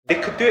They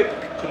could do it,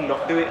 but they could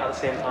not do it at the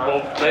same time.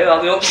 Well, they are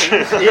the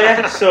options.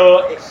 Yeah,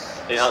 so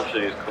It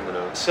actually is coming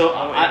out. so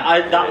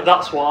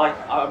that's why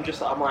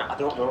I'm like I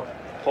don't know.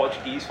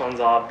 Portuguese fans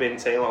have been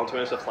saying on Twitter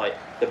and stuff like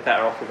they're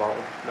better off without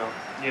them now.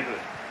 Yeah,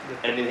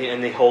 but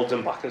And they hold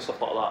them back and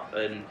stuff like that,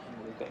 and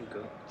they've got to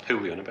go. Who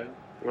are we on about?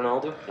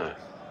 Ronaldo. No.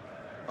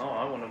 oh,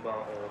 I want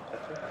about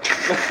Petro.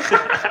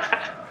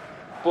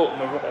 But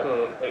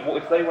Morocco, like,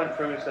 what if they went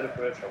through instead of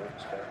Croatia? I wouldn't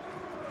Spain.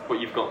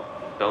 But you've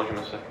got Belgium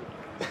a second.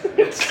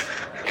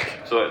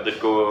 So they'd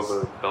go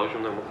over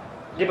Belgium then.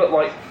 Yeah, but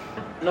like,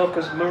 no,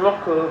 because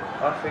Morocco,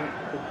 I think,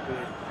 could be.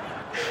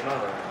 No.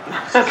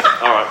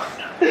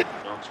 Alright.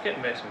 Just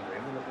get Mason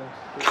Greenwood at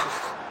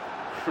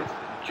this.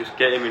 Just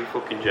get him in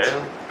fucking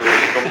jail.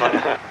 Come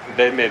back.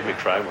 They made me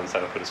cry once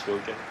I put a school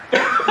game.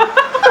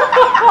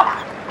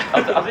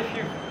 As if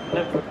you've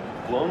never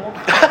blown one.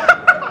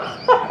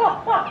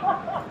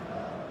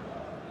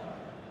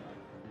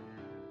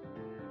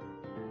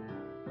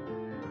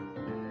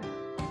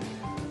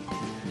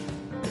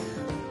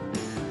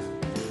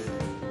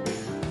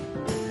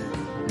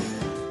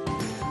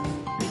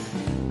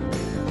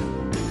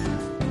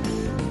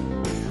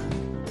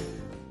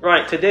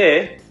 Right,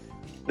 today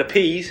the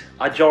P's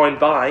are joined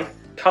by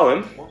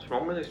Callum, What's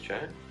wrong with this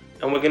chair?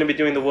 and we're going to be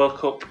doing the World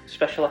Cup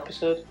special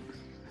episode.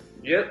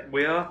 Yep,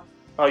 we are.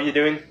 How are you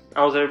doing?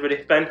 How's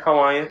everybody? Ben, how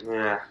are you?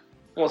 Yeah.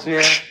 What's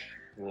new?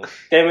 Yeah.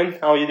 Damon,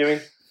 how are you doing?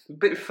 A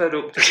bit fed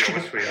up, to be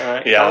honest with you.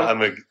 Alright, Yeah,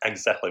 Callum? I'm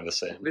exactly the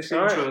same. This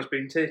Alright. intro's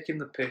been taking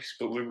the piss,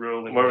 but we're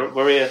rolling.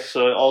 We're here,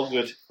 so all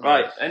good.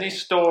 Right, Any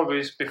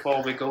stories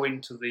before we go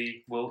into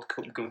the World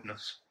Cup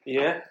goodness?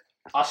 yeah.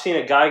 I seen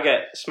a guy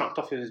get smacked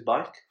off of his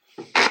bike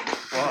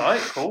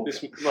Alright, cool.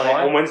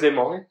 Why? on Wednesday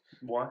morning.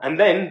 Why? And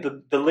then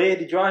the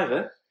lady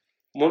driver,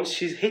 once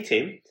she's hit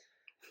him,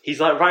 he's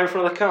like right in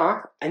front of the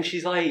car, and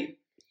she's like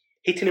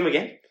hitting him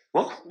again.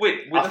 What?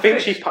 Wait, I think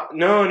she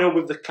no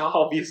with the car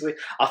obviously.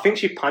 I think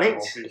she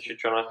panicked. Is she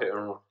trying to hit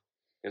her?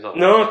 Is that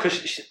No,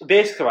 because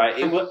basically right,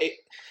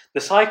 the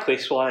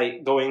cyclists were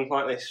like going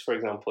like this, for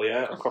example,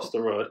 yeah, across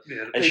the road.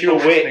 Yeah, And the she people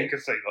was waiting- listening can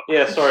see that.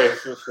 Yeah, sorry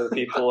for the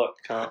people that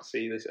can't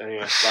see this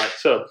anyway. Right,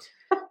 so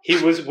she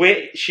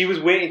was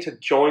waiting to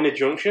join a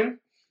junction,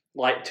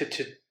 like to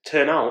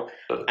turn out,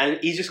 and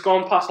he's just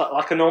gone past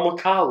like a normal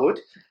car would,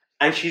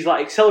 and she's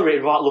like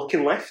accelerated without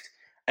looking left,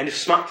 and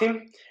just smacked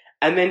him.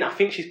 And then I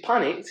think she's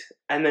panicked,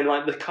 and then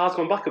like the car's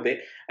gone back a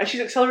bit, and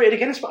she's accelerated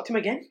again and smacked him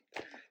again.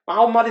 Like,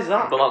 how mad is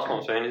that? But that's what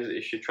I'm saying.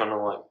 Is she trying to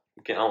like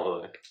get out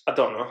of there? I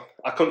don't know.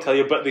 I couldn't tell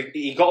you, but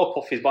he got up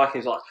off his bike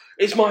and he's like,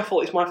 "It's my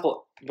fault. It's my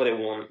fault." But it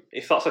won't.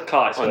 If that's a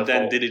car, it's her And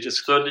then fault. did he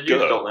just So did you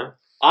go? stop then?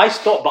 I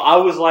stopped, but I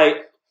was like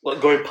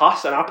going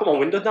past, and I put my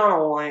window down. I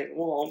was like,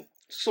 "Well,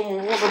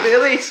 someone want a bit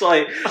of this?"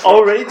 Like, I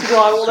was ready to be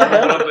like, "What the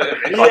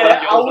hell?"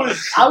 Yeah,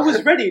 I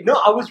was ready. No,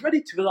 I was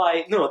ready to be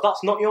like, "No,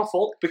 that's not your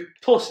fault."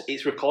 Plus,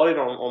 it's recorded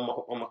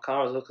on my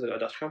car as well because I got a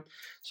dash cam.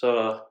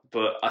 So,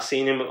 but I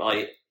seen him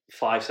like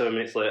 5-7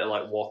 minutes later,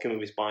 like walking with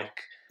his bike,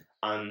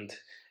 and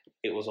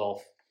it was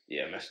all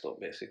messed up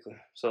basically.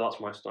 So that's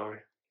my story.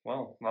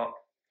 Well,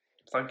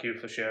 thank you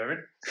for sharing.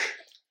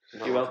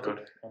 You're welcome.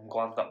 I'm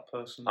glad that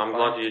person. I'm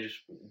glad you just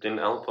didn't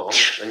help at all,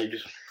 and you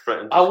just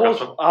threatened to I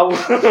was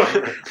scrap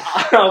him.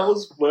 I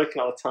was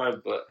working at the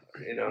time, but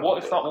you know.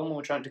 What if that woman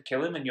were trying to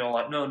kill him and you're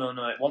like, no,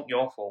 it wasn't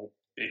your fault.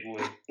 It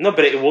was. No,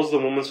 but it was the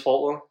woman's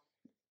fault though.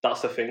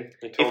 That's the thing.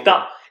 You told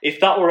If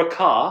that were a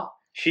car,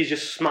 she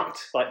just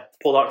smacked, like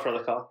pulled out in front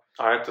of the car.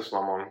 I had to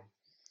slam on.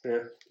 Yeah.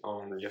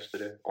 On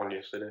yesterday. On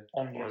yesterday.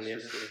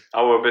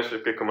 I was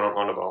basically coming up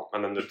on about,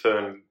 and then the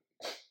turn.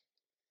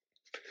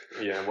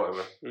 Yeah,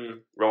 whatever.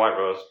 Right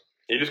Rose.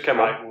 He just came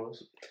out.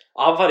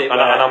 I've had it And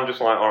where I'm just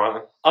like, alright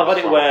then. I've had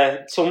it Fine.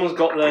 where someone's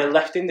got their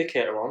left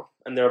indicator on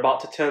and they're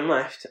about to turn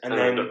left, and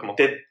And then they don't come off.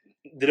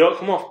 they don't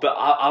come off. But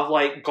I've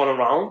like gone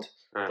around,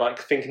 Right. like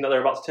thinking that they're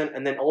about to turn,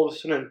 and then all of a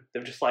sudden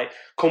they've just like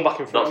come back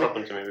in front That's of me,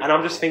 happened to me. and I'm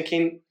before. just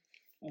thinking,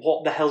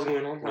 what the hell's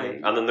going on? Like,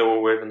 And then they were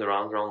waving their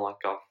arms around like,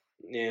 oh.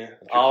 yeah,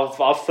 I've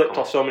flipped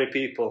off so many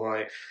people.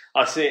 Like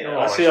I see,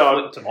 I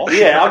flipped them off.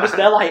 yeah, I'm just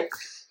there like.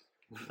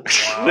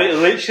 Wow.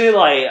 Literally,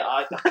 like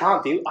I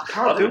can't do. I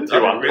can't do. I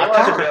didn't realise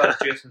I can't. it was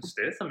Jason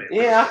Statham.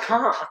 Yeah,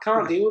 I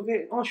can't deal with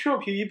it. Oh, shut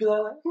up, you'd be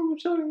there like, oh, I'm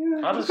sorry,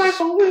 yeah, I'd it's have, my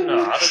fault. no,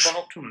 I'd have gone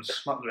up to him and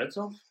smacked their heads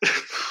off.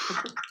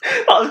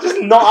 That's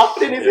just not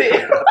happening, is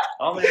it?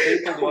 How many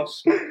people do I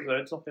smack their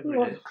heads off every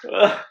day?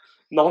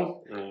 None.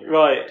 Mm,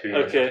 Right. 2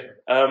 years. Okay.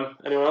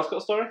 Anyone else got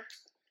a story?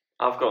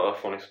 I've got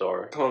a funny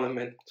story. Come on, then,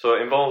 man. So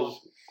it involves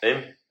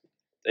him.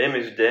 Him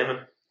is Damon.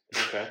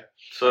 Okay.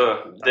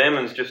 So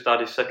Damon's just had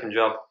his second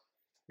job.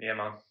 Yeah,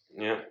 man.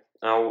 Yeah.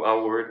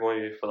 How worried were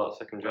you for that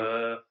second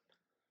job?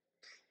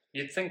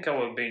 You'd think I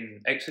would have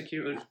been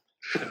executed,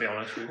 to be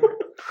honest with you.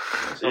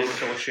 So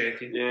I was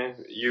shaking. Yeah.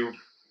 You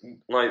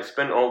like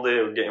spent all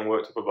day getting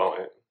worked up about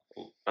it,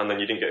 and then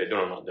you didn't get it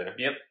done on that day.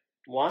 Yep,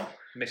 Why?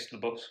 missed the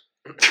bus.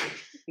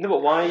 No,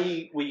 but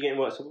why were you getting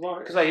worked up about it?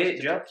 Because I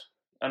hate jabs.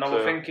 And I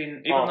was So-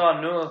 thinking, even though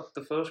I know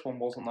the first one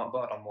wasn't that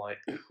bad, I'm like,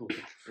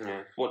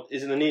 Yeah. What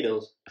is it? The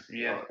needles?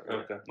 yeah.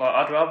 Okay. Like,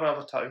 I'd rather have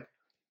a tattoo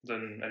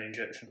than an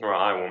injection.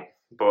 Right, I won't.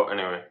 But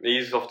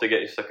he's off to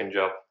get his second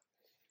job.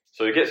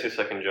 So he gets his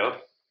second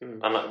job,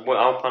 and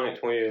how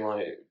panicked were you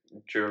like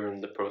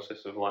during the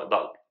process of like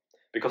that?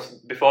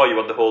 Because before you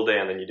had the whole day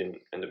and then you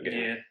didn't end up getting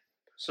it. Yeah.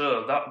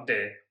 So that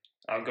day,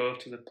 I go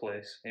to the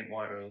place in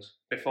White Rose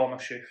before my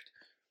shift,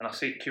 and I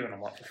see it queue, and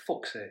I'm like, for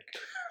fuck's sake.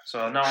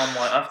 So now I'm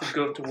like, I have to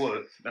go to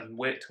work and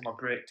wait till my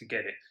break to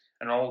get it,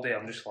 and all day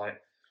I'm just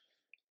like,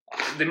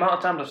 the amount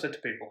of times I've said to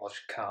people, I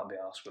just can't be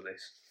arsed with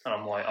this, and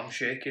I'm like, I'm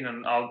shaking,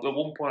 and at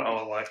one point I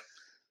was like,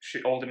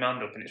 hold my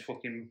hand up, and it's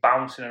fucking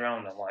bouncing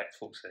around. I'm like,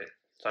 fuck's sake.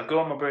 So I go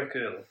on my break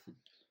early.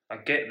 I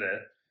get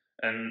there,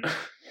 and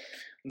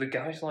the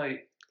guy's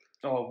like,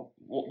 oh,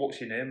 what's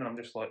your name? And I'm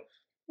just like,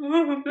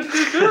 and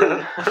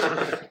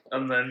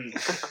then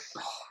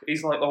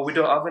he's like, oh, we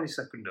don't have any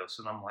second dose.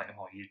 And I'm like,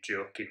 oh, you're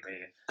joking me.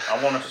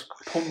 I want to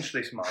punch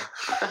this man.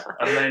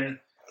 And then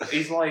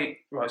he's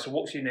like, right, so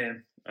what's your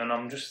name? And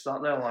I'm just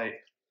sat there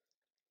like,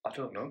 I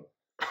don't know.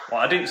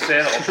 Like, I didn't say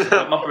that, obviously,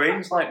 but my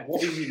brain's like,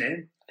 what is your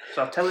name?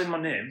 So I tell him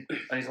my name,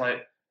 and he's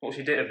like, what's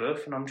your date of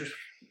birth? And I'm just,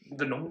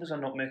 the numbers are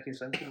not making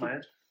sense in my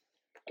head.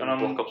 And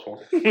I'm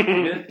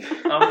yeah,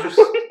 I'm just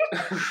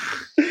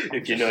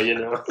if you know, you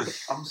know.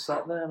 I'm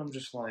sat there and I'm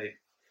just like,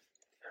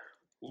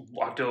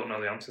 I don't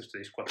know the answers to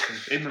these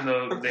questions, even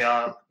though they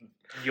are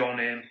your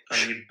name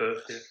and your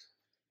birthday.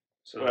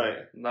 So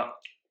that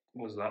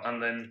was that.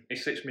 And then he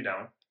sits me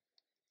down.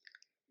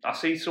 I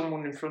see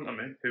someone in front of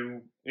me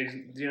who is,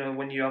 you know,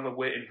 when you have a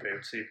waiting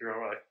period to see if you're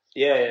alright.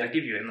 Yeah. They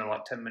give you it in there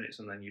like 10 minutes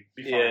and then you'd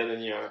be fine. Yeah,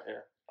 then you're alright,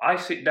 yeah. I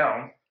sit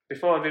down,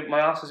 before my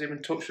ass has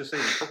even touched the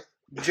seat,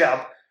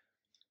 jab,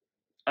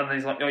 and then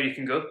he's like, oh, you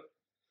can go.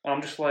 And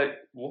I'm just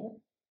like, what?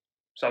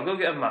 So I'll go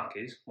get a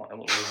Mackey's, like a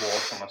little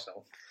reward for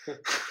myself.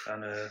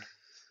 And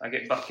I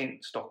get back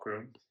in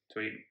stockroom to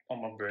eat on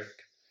my break.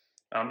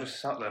 And I'm just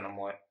sat there and I'm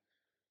like,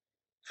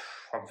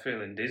 I'm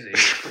feeling dizzy.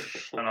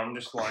 And I'm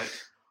just like,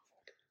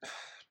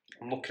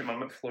 I'm looking at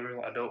my McFlurry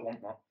like, I don't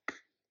want that.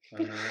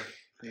 And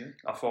yeah,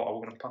 I thought I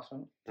was going to pass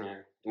out.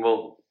 Yeah.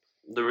 Well,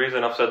 the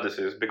reason I've said this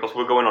is because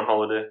we're going on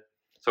holiday.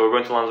 So we're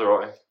going to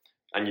Lanzarote.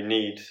 And you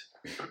need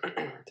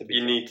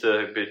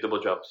to be double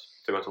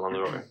jobs to go to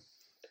Lanzarote.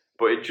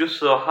 But it just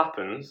so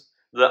happens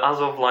that as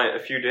of like a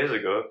few days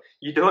ago,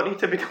 you don't need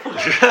to be double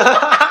jobs.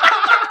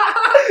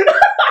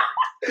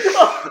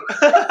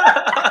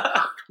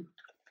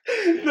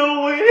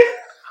 No way.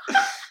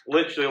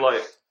 Literally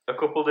like a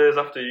couple of days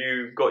after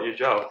you got your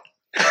job,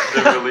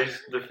 they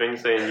released the thing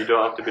saying you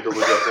don't have to be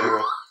double jobs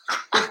anymore.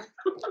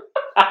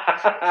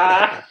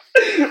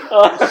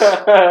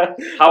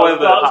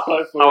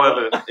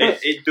 However,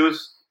 it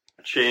does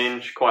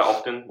change quite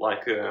often.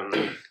 Like,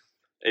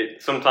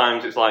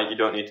 sometimes it's like you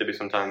don't need to be,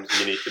 sometimes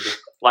you need to be.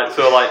 Like,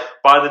 so, like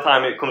by the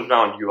time it comes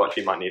round, you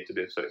actually might need to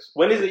be. So it's,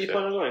 when is it you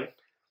plan on going?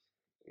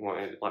 What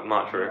is it, like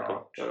March or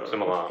April, something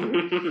like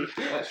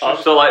that.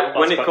 So, like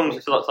when it comes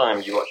to that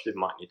time, you actually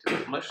might need to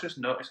be. Let's just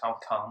notice how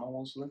calm I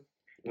was then.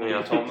 Yeah,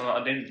 You told me that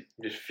I didn't.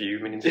 Just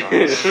fuming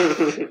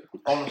inside.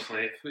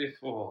 Honestly, if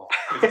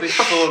this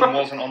phone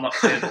wasn't on that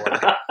table,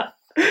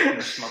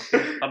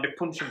 I'd be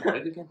punching my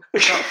leg again.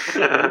 Look at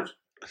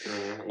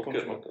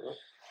that.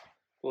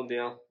 Good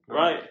deal.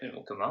 Right.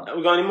 Look at that.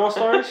 We got any more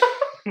stories?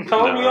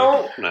 Come on,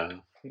 y'all.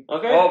 No.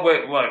 Okay. Oh,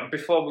 wait.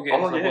 Before we get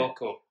into the World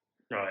Cup,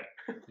 right.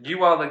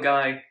 You are the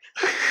guy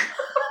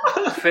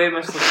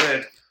famously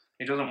said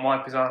he doesn't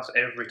wipe his ass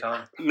every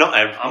time. Not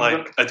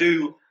every. I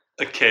do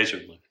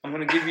occasionally. I'm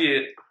going to give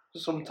you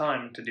some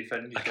time to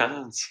defend yourself. I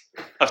can't.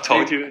 I've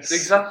told you this.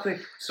 Exactly.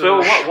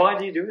 So why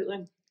do you do it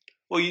then?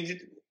 Well,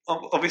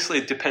 obviously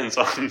it depends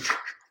on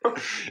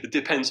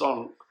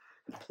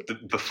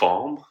the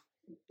form.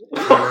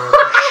 What?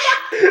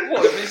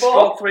 If he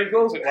scored 3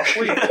 goals last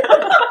week?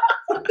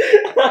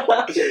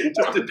 It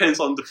just depends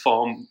on the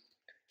form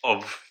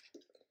of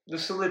the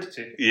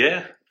solidity.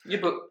 Yeah. Yeah,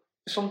 but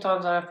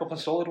sometimes I have proper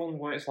solid ones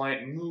where it's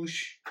like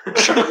moosh.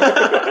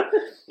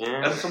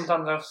 Yeah. And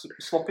sometimes I have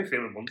sloppy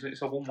feeling ones and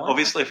it's a 1-1.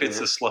 Obviously, if it's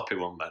a sloppy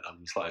one, then I'm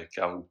just like,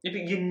 Yeah, but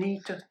you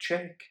need to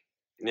check.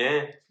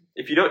 Yeah.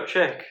 If you don't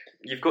check,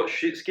 you've got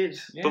shit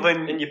skids. Yeah. But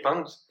then in your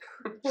pants.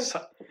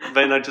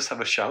 Then I just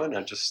have a shower and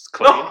I just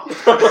clean.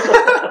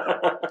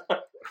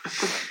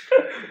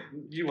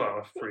 You are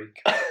a freak.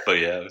 But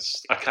yeah,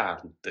 I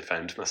can't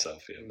defend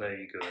myself here. There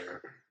you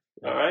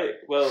go. Alright,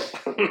 well.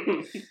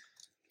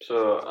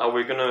 So, are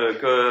we gonna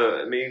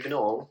go moving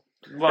on?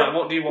 Right,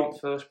 what do you want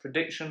first?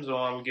 Predictions or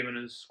are we giving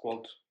us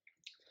squad?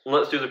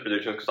 Let's do the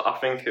predictions because I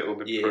think it will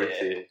be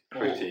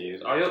pretty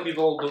easy. I hope you've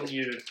all done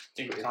your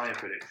entire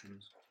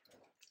predictions.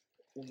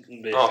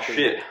 Oh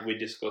shit! We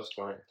discussed,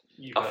 right?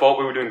 I thought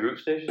we were doing group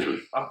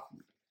stages. How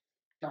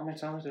many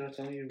times did I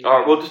tell you?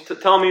 Alright, well just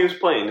tell me who's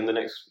playing in the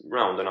next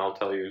round and I'll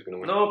tell you who's going to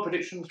win. No,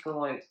 predictions for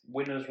like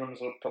winners,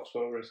 runners up, top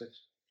scorer,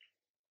 assists.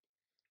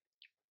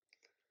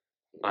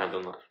 I ain't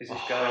done that. Is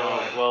this guy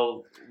alright?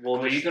 Well,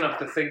 you're going to have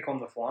to think on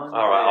the fly.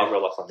 Alright, I'll go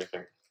last time you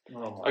think.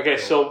 Okay,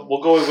 so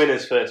we'll go with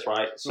winners first,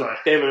 right? So, Right.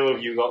 Damon, who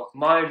have you got?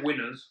 My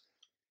winners,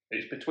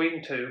 it's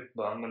between 2,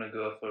 but I'm going to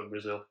go for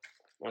Brazil.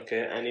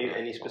 Okay,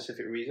 any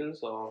specific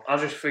reasons? Or I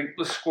just think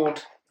the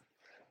squad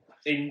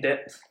in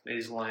depth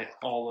is like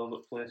all over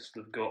the place.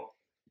 They've got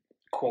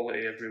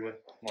quality everywhere.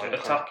 Like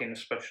attacking,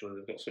 especially,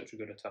 they've got such a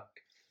good attack.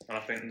 And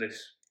I think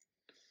this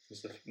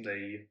is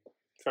the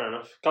Fair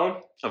enough.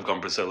 Colin? I've gone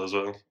Brazil as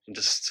well.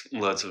 Just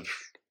loads of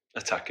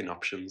attacking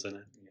options in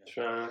it.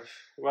 Fair enough.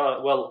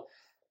 Well,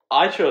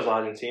 I chose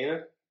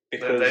Argentina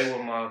because they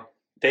were my.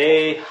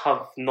 they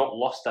have not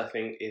lost, I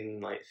think,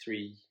 in like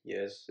 3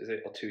 years, is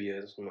it? Or 2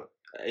 years or something,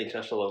 at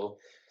international level.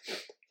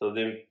 So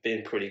they've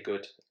been pretty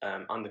good.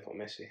 And they've got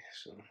Messi.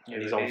 So,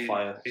 and he's on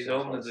fire. He's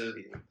so only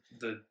far.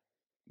 the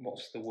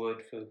what's the word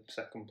for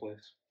second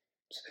place?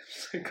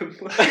 Second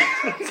place.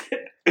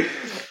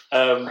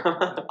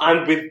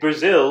 And with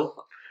Brazil,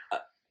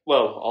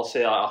 well, I'll say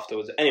that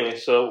afterwards. Anyway,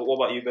 so what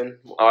about you, Ben?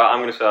 Alright, I'm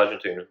going to say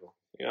Argentina as well.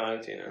 You're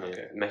Argentina,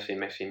 okay.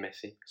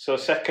 Messi. So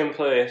second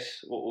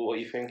place, what are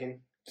you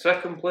thinking?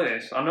 Second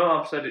place. I know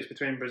I've said it's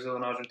between Brazil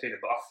and Argentina,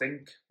 but I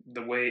think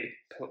the way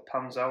it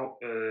pans out,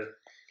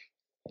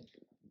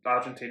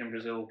 Argentina and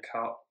Brazil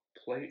can't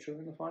play each other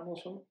in the final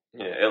or something.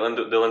 Yeah,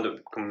 they'll end up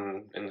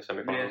coming in the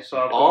semi-finals. Yeah, so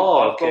I've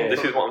Oh, gone okay.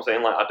 This is what I'm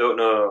saying. Like, I don't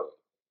know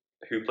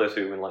who plays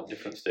who in like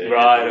different stages.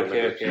 Right,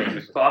 okay.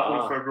 But I've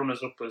gone for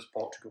runners up as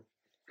Portugal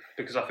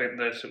because I think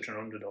they're such an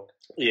underdog.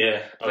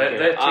 Yeah, Their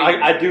okay. team-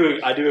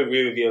 I do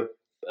agree with you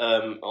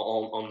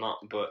on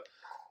that. But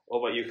what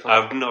about you, Colin?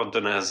 I've not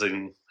done as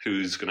in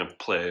who's going to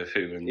play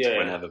who and Yeah.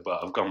 whenever,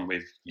 but I've gone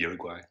with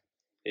Uruguay.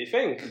 You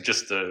think?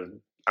 Just a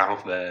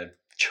out there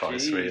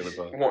choice, Jeez. really.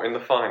 But What, in the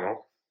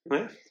final?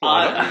 yeah,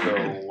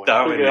 No.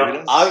 Darwin Yeah,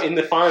 Núñez. I'm in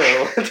the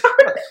final.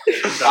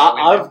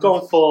 I've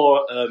gone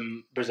for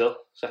Brazil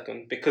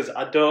second because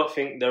I don't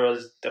think they're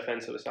as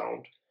defensively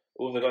sound.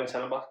 Who have they got in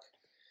centre back?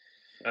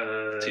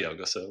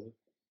 Thiago Silva.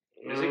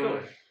 Is he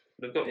going?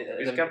 They've got. Yeah,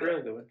 Is they've-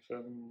 Gabriel going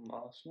from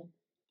Arsenal?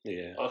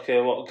 Yeah.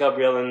 Okay, what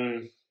Gabriel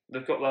and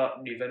They've got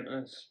that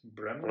Juventus I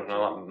Bremer. don't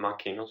know, like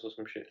Marquinhos or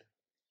some shit.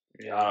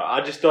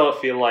 I just don't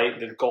feel like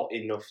they've got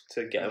enough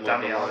to get them over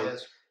Danny the line.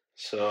 Alves.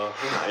 So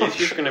He's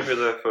just going to be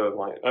there for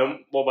like.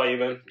 what about you,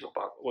 Ben? Not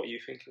bad. What are you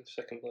thinking?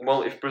 Second place?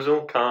 Well, if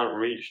Brazil can't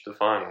reach the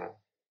final,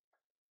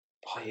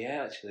 oh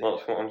yeah, actually.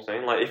 that's what I'm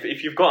saying. Like,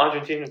 if you've got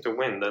Argentina to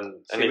win,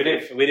 then See, we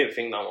didn't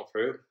think that one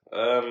through.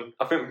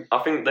 I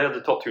think they're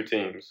the top two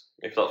teams.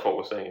 If that's what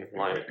we're saying,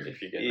 like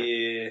if you get it.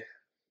 Yeah.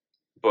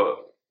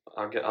 But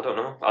I don't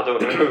know. I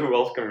don't know who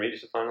else can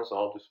reach the final,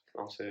 so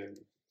I'll say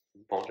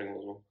Portugal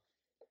as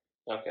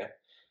well. Okay.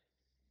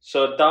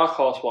 So dark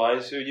horse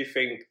wise, who do you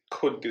think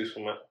could do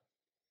something?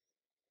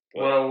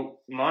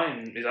 Well,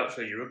 mine is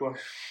actually Uruguay.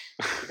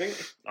 You think?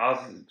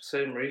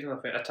 Same reason. I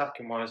think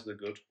attacking wise they're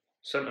good.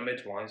 Centre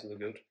mid wise they're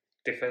good.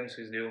 Defence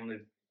is the only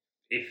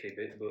iffy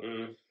bit, but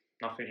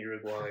I think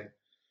Uruguay.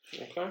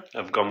 Okay.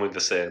 I've gone with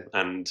the same,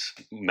 and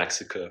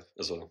Mexico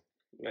as well.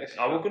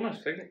 I was gonna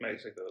think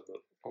Mexico,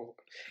 but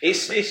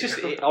It's just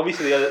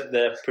obviously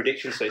the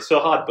predictions, so it's so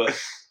hard. But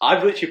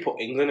I've literally put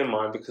England in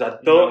mind because I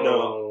don't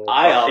know.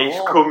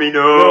 It's coming up.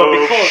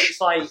 No, because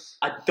it's like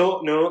I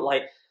don't know.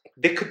 Like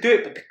they could do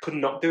it, but they could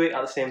not do it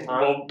at the same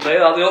time. well, they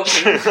are the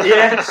options.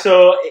 Yeah,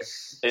 so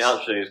It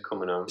actually is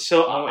coming up.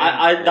 so Oh,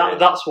 I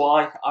that's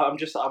why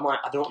I'm like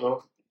I don't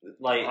know.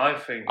 Like I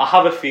think I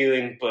have a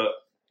feeling, but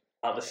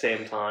at the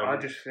same time, I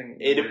just think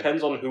it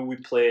depends on who we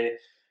play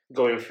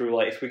going through.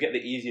 Like if we get the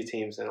easier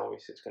teams, then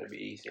obviously it's going to be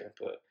easier.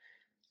 But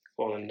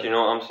go on, Do you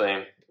know what I'm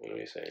saying? what are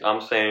you saying?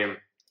 I'm saying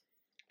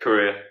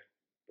Korea.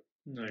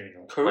 No, you're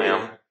not. I Korea.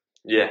 am.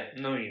 Yeah,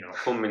 No, you're not.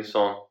 Heung-min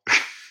Son.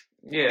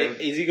 Yeah,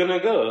 Is he gonna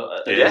go?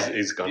 Yeah.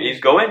 He's gone. He's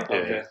going. Yeah.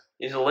 Okay.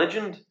 He's a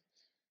legend.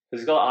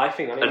 He's got. I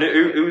think. And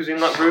who's in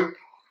that group?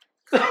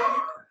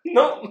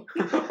 No.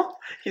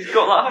 He's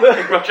got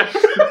that. Roger.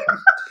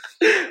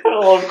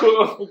 Oh, I'm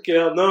good.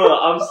 Okay, no,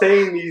 I'm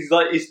saying he's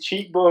like his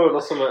cheekbone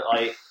or something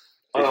like.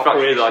 He's an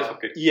fractured his eye operation.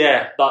 socket.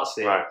 Yeah, that's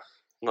it. Right.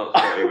 That's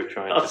what he was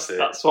trying to say.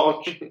 That's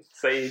what I'm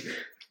saying.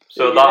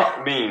 So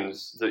that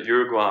means that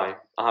Uruguay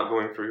aren't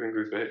going through in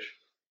Group H.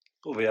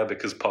 Oh yeah,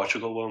 because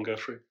Portugal won't go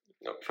through.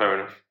 No, fair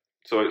enough.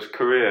 So it's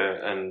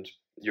Korea and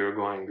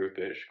Uruguay in Group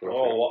H. Going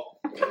Oh,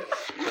 through.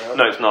 what?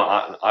 No, it's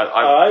not. All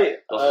right.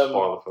 That's a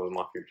spoiler for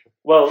my future.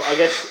 Well, I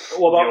guess.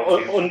 What about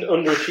Your future.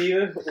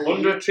 underachiever?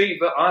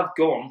 underachiever. I've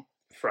gone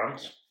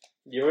France.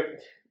 Do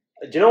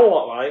you know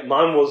what? Right,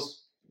 mine was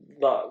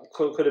that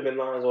could have been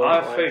mine as well. I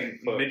like, think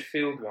but-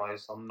 midfield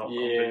wise, I'm not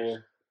Yeah.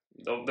 convinced.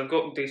 They've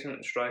got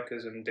decent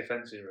strikers and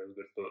defence is really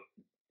good, but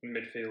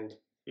midfield,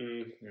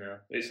 yeah,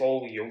 it's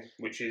all young,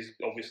 which is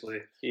obviously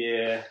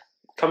Yeah.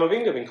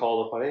 Camavinga been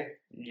called up, hasn't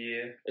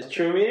yeah. he? Is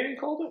Chouameni been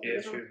called up?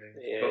 Yeah, true.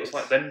 Yeah, But it's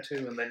like them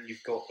two, and then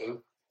you've got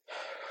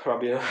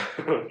Rabia.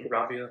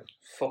 Rabia,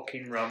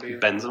 fucking Rabia,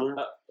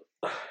 Benzema,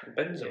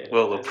 Benzema. Yeah.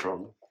 well up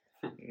front.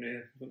 Yeah,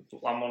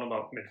 I'm on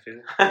about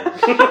midfield.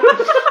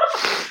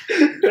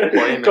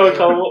 Go on,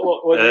 Colin,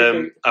 what do you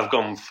think? I've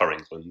gone for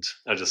England.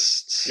 I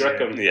just, You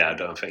reckon? yeah, I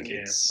don't think Yeah,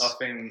 it's. I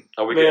think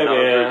Are we Maybe, getting out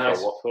of yeah, I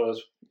groups or what?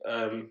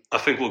 suppose. I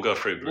think we'll go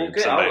through We'll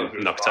groups get out and of then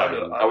groups, knocked but I out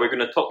don't- in Are we going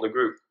to top the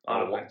group? I Or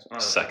don't what? think so. I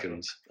don't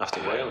second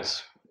after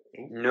Wales.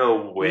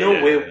 No way. No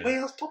way, Yeah.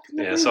 Wales topping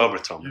the Yeah, group.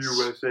 Sobra Thomas.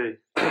 USA.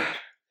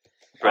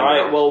 Brendan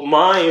Alright, well,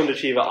 my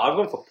underachiever, I've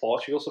gone for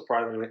Portugal,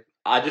 surprisingly.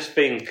 I just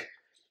think,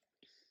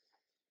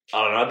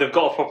 I don't know, they've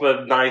got a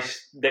proper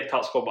nice decked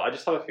out squad, but I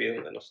just have a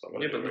feeling they're not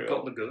going Yeah, to but do they've very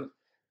got the goat.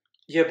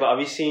 Yeah, but have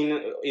you seen,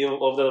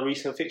 over the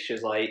recent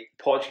fixtures, like,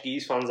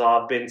 Portuguese fans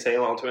have been saying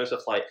on Twitter and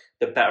stuff, like,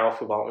 they're better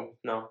off without him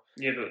now.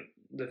 Yeah, but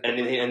they've got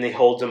And they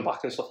hold them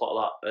back and stuff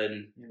like that,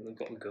 and yeah, they've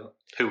got the goat.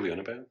 Who are we on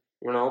about?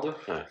 Ronaldo.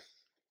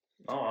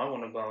 Oh, I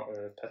want about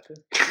Pepe.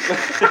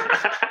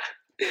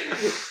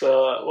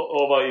 So,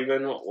 what about you,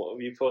 Ben? What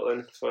have you put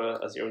then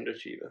as your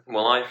underachiever?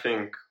 Well, I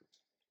think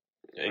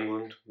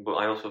England, but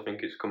I also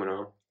think it's coming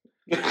home.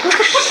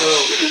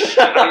 It's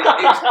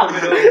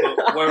coming home,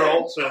 but we're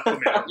also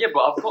coming home. Yeah, but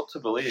I've got to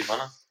believe,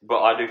 Anna.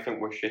 But I do think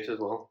we're shit as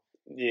well.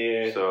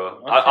 Yeah.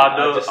 So I I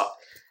know just-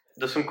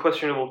 there's some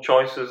questionable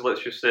choices.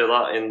 Let's just say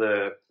that in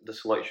the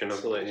selection of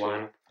the Selection.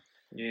 line.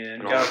 Yeah,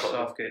 and And Gareth also-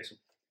 Southgate's a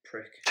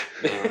prick.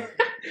 Yeah.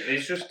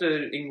 He's just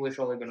an English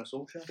Ole Gunnar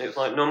Solskjaer. It's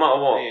like no matter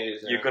what, It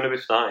is, you're yeah. going to be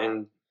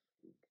starting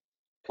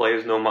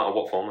players no matter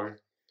what form they're in,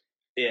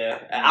 Yeah.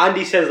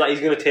 Andy says that he's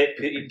going to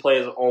take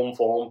players on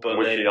form, but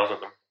which then he hasn't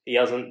done. he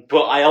hasn't.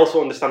 But I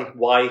also understand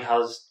why he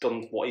has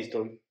done what he's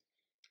done,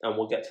 and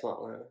we'll get to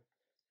that later.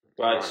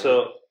 Right, Right.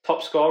 so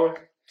top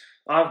scorer?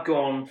 I've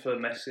gone for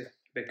Messi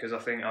because I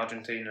think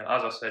Argentina,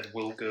 as I said,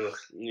 will go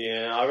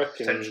Yeah, I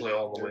reckon. potentially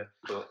all the way.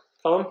 But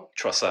Callum?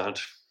 Trossard.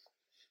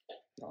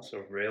 that's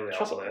a really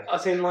Trust- out there.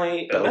 As in,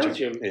 like,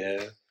 Belgium?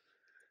 Yeah.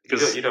 You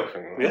don't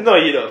think that? Yeah. No,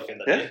 you don't think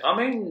that. Yeah. do you? I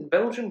mean,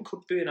 Belgium could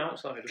be an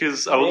outsider.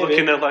 Because I was Maybe.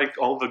 looking at like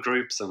all the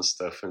groups and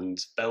stuff, and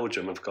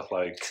Belgium have got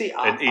like See,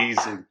 an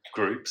easy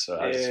group, so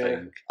I just Yeah.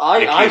 think I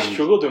It can-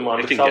 struggled with mine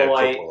they can because get a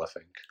I couple. I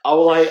think.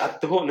 was like, I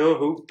don't know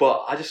who,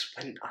 but I just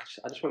went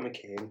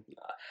McCain.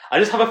 I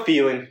just have a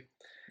feeling.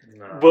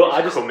 No.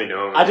 But It's coming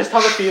home. I just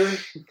have a feeling.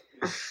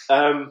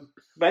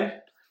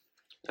 Ben,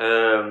 He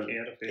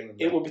had a feeling.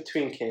 it will be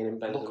between Kane and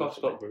Ben. Look off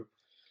Scott Group.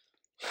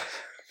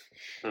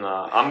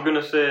 Nah, I'm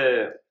gonna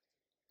say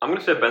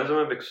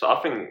Benzema because I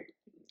think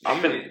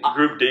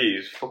Group D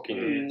is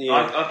fucking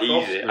Yeah.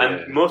 easy, Yeah.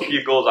 and most of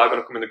your goals are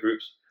gonna come in the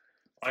groups.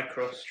 I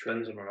crossed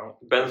Benzema out.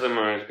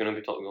 Benzema is gonna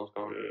be top goal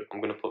scorer.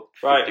 I'm gonna put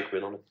 50 Right.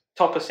 quid on it.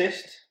 Top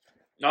assist.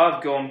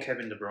 I've gone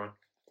Kevin De Bruyne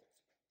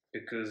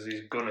because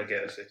he's gonna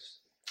get assists.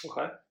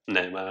 Okay.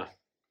 Neymar.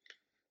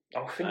 I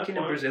was thinking Fair a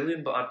point.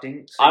 Brazilian, but I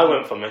didn't. See I him.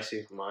 went for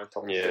Messi for my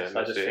top Yeah, assist.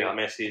 I just Messi, think yeah.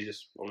 Messi is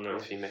just unreal.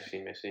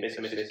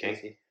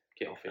 Messi.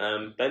 Get off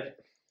it. Ben.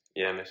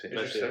 Yeah, Messi.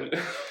 It's Messi.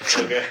 just-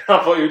 Okay.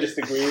 I thought you were just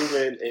agreeing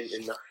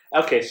in that.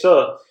 Okay,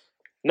 so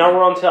now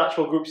we're on to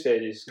actual group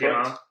stages.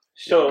 Correct? Yeah.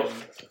 So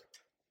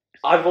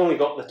I've only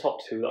got the top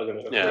two that are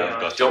going to go. Yeah, through.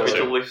 I've got Do you want me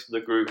two. to list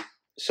the group?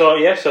 So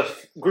yeah, so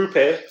Group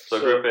A. So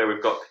Group A,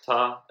 we've got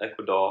Qatar,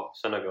 Ecuador,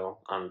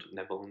 Senegal, and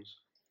Netherlands.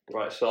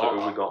 Right. So, So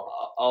who we got?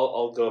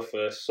 I'll go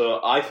first.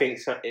 So I think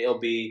it'll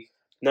be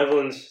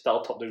Netherlands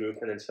that'll top the group,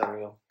 and then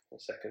Senegal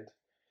second.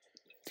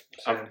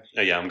 So-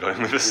 Yeah, I'm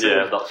going with this.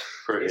 Yeah, that's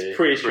pretty. It's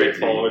pretty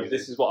straightforward. easy.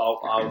 This is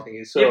what I'm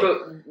thinking. So yeah, but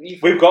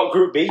you've, we've got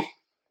Group B.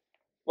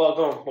 Well,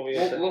 go on. What were you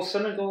gonna well,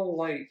 Senegal,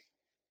 like,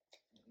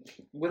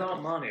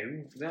 without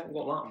Manu, they haven't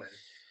got that many.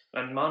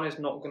 And Mane's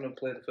not going to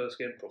play the first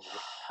game, probably.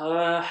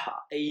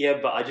 say? Yeah,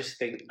 but I just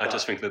think. I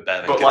just think they're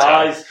better But than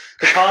Qatar.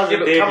 Qatar's Yeah, a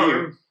but debut.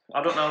 Cameroon.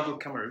 I don't know how good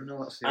Cameroon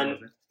are. That's the And- other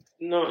thing.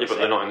 No, Yeah, it's but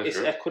they're not in this It's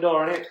group.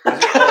 Ecuador, isn't it?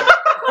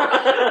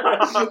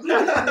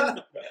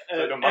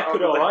 They don't matter,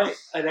 Ecuador, do they? right?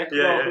 And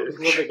Ecuador, Yeah, yeah.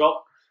 who have they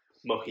got?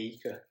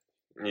 Mojica.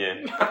 Yeah,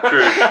 true.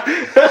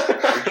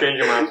 We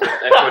change them out.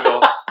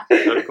 Ecuador.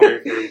 They're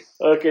coming through.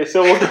 Okay,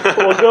 so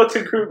we'll go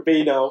to Group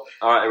B now.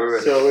 Alright, we're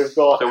ready. So we've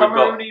got. So we've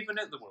Cameroon got- even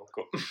at the World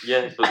Cup.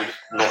 Yeah, but they're just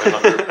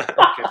not in that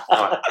group.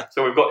 Alright,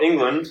 so we've got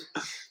England,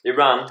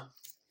 Iran,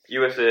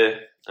 USA,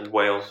 and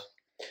Wales.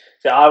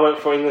 So I went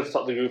for England to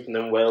top the group, and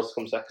then Wales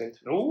come second.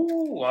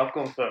 Ooh, I've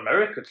gone for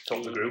America to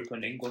top the group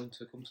and England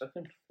to come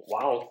second.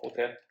 Wow.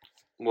 Okay.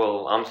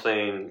 Well, I'm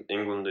saying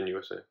England and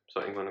USA.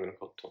 So England are going to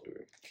top the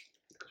group.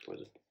 Because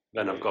Wales-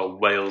 Then I've got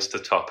Wales to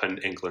top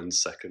and England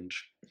second.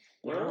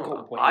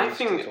 Well, Wales I to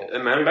think top.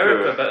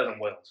 America better than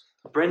Wales.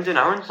 Brendan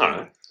Aronson.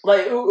 Alright.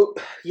 Like,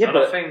 yeah, I but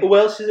don't think- who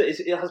else is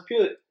it? It has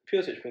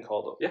Pulisic been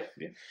called up?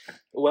 Yeah.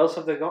 Who else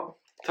have they got?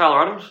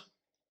 Tyler Adams.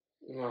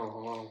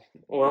 Oh,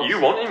 well,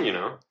 You want him, you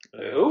know.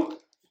 who?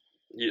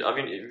 Have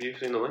you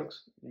seen the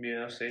links?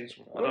 Yeah, I've seen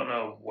some. I don't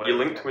know where. You're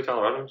linked with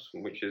Tyler Adams,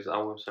 which is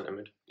our centre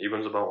mid. He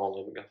runs about all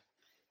over again.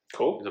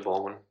 Cool. He's a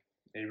ball winner.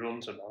 He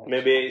runs about.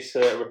 Maybe it's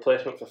a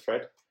replacement for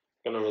Fred.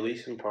 Gonna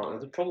release him Well, apparently.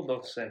 they're probably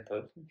both the same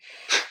person.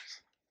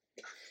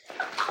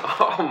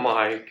 Oh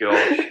my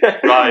gosh.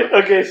 Right.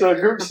 Okay, so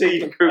Group C.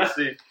 Group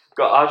C.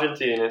 Got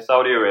Argentina,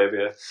 Saudi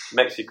Arabia,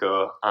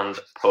 Mexico, and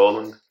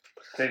Poland.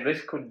 See,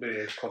 this could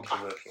be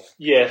controversial.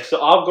 Yeah,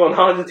 so I've gone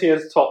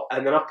Argentina's top,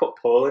 and then I put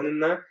Poland in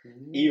there.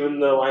 Even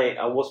though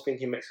I was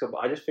thinking Mexico, but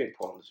I just think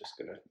Poland's just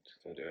gonna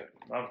do it.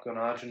 I've gone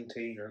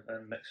Argentina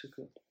and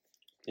Mexico.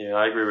 Yeah,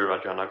 I agree with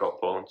Rajan. I got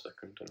Poland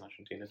second and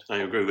Argentina. I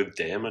agree with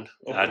Damon.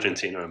 Okay.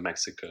 Argentina and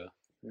Mexico.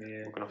 Yeah,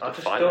 We're gonna I have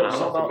to just fight don't now. know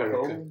South about America.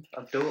 Poland.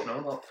 I don't know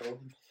about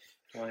Poland.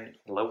 Like,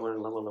 Lower.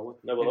 No,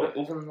 yeah, well, but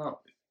other than that,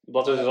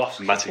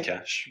 Blaszczykowski. Matty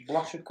Cash.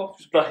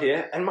 Blaszczykowski. But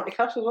yeah, and Matty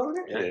Cash as well,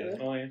 isn't it?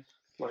 Yeah. Oh, yeah.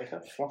 Matty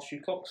Cash.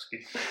 Blaszczykowski.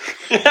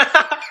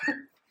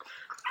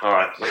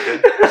 Alright,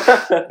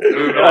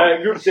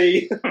 okay. Group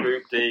D.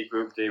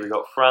 Group D. We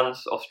got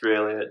France,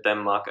 Australia,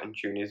 Denmark, and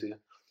Tunisia.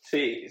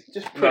 See, it's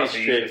just pretty That's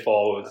easy.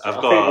 straightforward. I've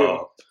I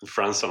got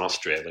France and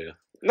Australia.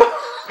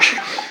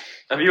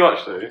 Have you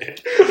actually?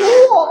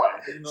 What?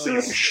 No, So you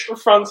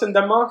it's France and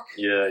Denmark?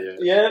 Yeah.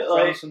 Yeah,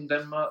 like France and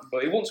Denmark,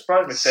 but it won't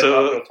surprise me if So-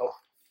 Denmark go top.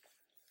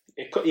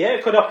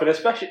 it could happen,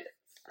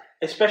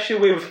 especially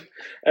with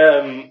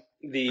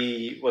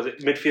the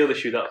midfield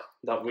issue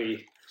that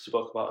we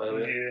spoke about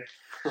earlier.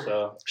 Yeah.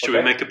 So Should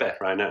we make a bet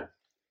right now?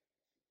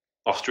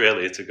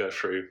 Australia to go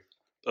through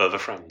over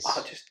France.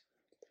 I just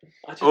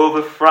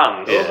Over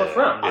France. Yeah. Over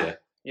France? Yeah.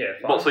 Yeah,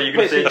 What, so fine. you can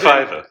Wait, say A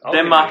fiver. I'll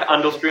Denmark give you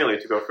and five. Australia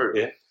to go through?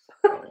 Yeah.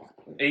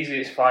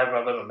 Easiest fiver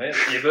I've ever made.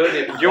 You've heard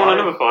it. Do you want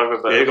another fiver?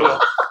 Yeah, go on.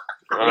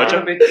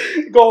 Alright.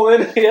 go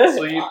in, yeah.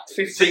 So you So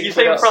 15 you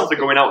saying France are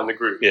going out in the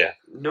group? Yeah.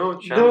 No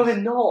chance. No, they're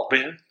not. But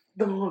yeah.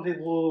 No, they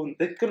won't.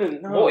 They're gonna.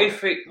 No. What if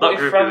That what if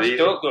group France is easy.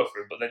 don't go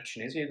through, but then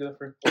Tunisia go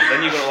through? Well,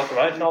 then you're gonna look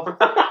right knob.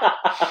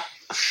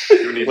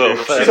 You need Well,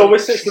 to- fair- So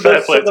the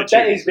Fair play bet to is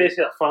Tunisia.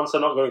 basically that France are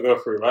not going to go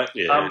through, right?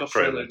 Yeah, And pretty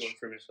Australia much. going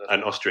through instead.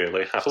 And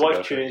Australia have So to what go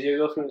if through. Tunisia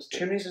go through instead?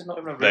 Tunisia's not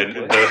even a Then,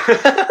 real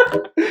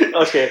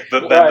place. Okay.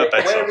 But then right. the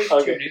bet's Where off. is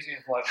Okay. Tunisia?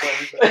 Like,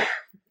 where is it?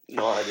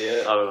 No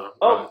idea. I don't know.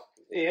 Oh,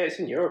 yeah, it's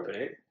in Europe,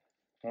 isn't it?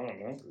 I don't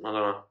know. I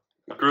don't know.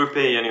 Group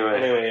E anyway.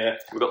 Anyway, yeah.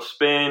 We've got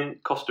Spain,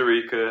 Costa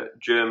Rica,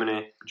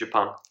 Germany,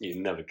 Japan. You're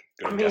never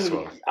I going to mean, guess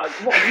what.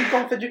 what have you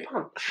gone for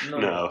Japan?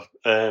 No.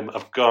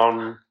 I've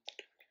gone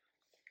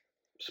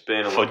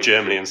Spain for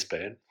Germany and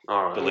Spain.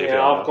 Alright. Believe it Yeah,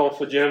 or I've not. gone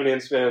for Germany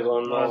and Spain as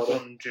well. No, I've I don't-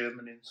 done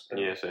Germany and Spain.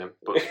 Yeah, same.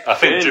 But I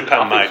think Spain- Japan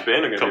I think might Spain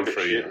are gonna come be a bit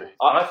through, shit, yeah. mate.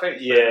 I think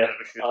Yeah. Spain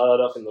are shit. I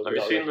don't think they'll Have do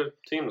you that. seen the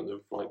team that they've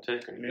like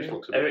taken? It just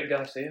looks a bit. Eric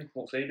Garcia,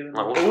 what's he doing?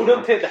 Like, what's Oh,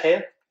 don't take the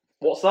hair.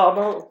 What's that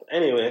about?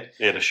 Anyway.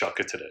 He had a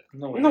shocker today.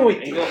 No, No, he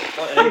he got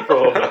didn't.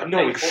 No, no,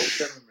 he he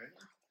 47,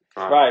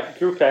 right? Right,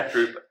 Group F.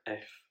 Group F.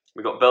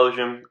 We got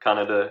Belgium,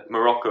 Canada,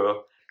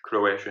 Morocco,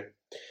 Croatia.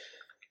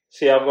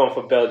 See, I've gone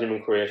for Belgium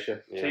and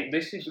Croatia. Yeah. See,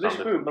 this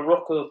Standard. group,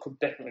 Morocco could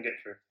definitely get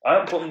through. I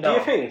haven't put them Do down.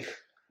 you think?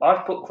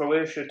 I've put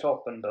Croatia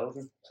top and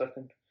Belgium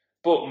second.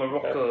 But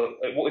Morocco,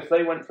 what if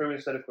they went through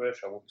instead of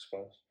Croatia? I wouldn't be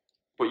surprised.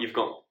 But you've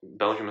got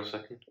Belgium as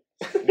second.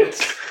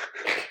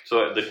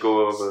 So they'd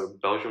go over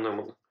Belgium then,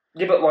 wouldn't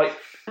Yeah, but like,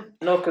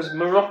 no, because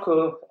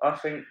Morocco, I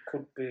think,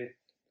 could be.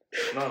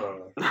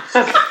 No. they?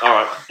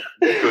 Alright.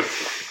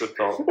 Good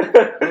thought.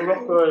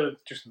 Morocco are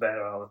just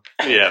there, aren't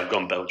Yeah, I've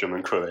gone Belgium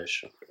and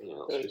Croatia. Yeah,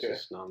 that's just Okay. a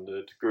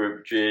standard.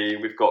 Group G,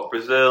 we've got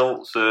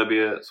Brazil,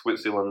 Serbia,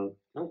 Switzerland,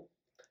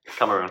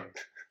 Cameroon.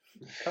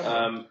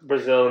 they?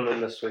 Brazil and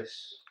then the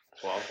Swiss.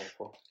 That's what I've gone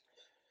for.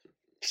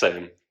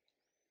 Same.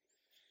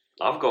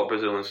 I've got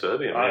Brazil and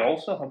Serbia. I mate.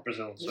 also have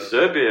Brazil and Serbia.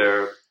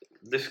 Serbia,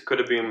 this could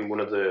have been one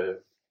of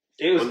the.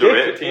 It was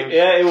Underrated difficult. teams,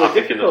 Yeah, it was I think,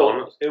 in the difficult.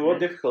 tournament. It was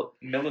difficult.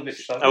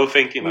 Milovic, I was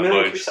thinking that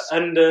boys.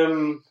 And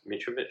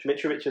Mitrovic.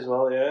 Mitrovic as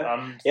well, yeah.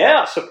 and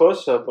Yeah, I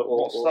suppose so, but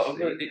what's we'll that see.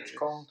 other itch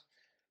called?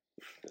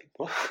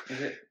 What?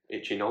 Is it?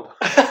 Itchy knob.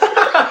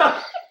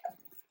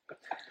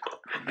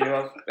 Do you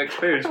have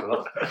experience with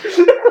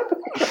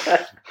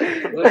that?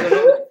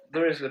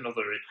 There is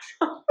another itch.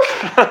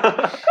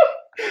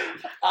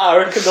 I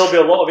reckon there'll be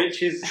a lot of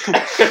itches.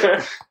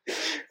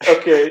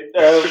 Okay,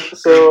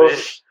 so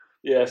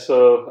yeah,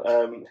 so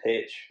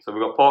H. So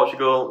we've got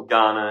Portugal,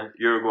 Ghana,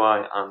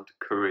 Uruguay, and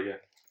Korea.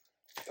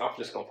 I've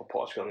just gone for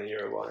Portugal and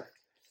Uruguay.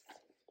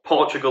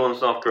 Portugal and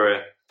South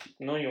Korea.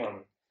 No, you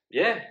haven't.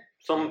 Yeah,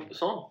 some.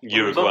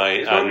 Uruguay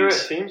It's not a great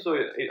and- team, so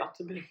it had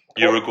to be.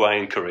 Uruguay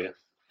and Korea.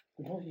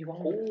 No, you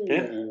haven't.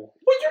 Yeah.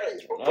 What do you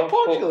mean? I've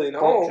Portugal put in?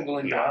 Portugal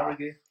in Nah.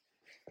 Uruguay.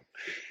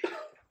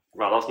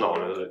 Right, that's not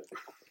one, is it?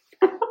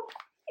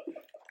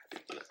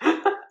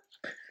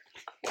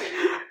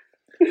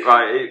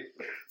 Right,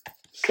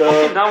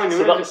 So, now we so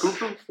knew that's, it's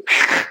Google.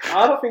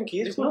 I don't think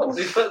he's It's not.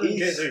 It's better than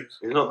He's- Jesus.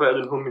 He's not better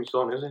than Humming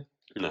Son, is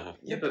he? No.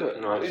 Yeah,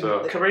 but Right, so.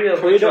 Korea Korea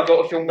literally don't-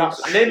 got a young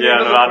that's- name. Yeah,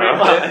 no, I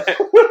know.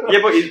 Yeah,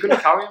 but he's going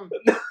to carry him.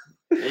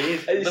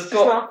 It's They've just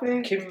got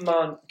happening. Kim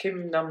Nam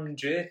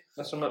Jae.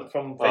 That's something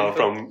from Oh, FIFA.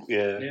 from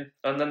yeah. Yeah,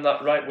 and then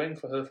that right wing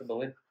for her for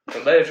Berlin.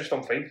 But they're just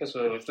on FIFA,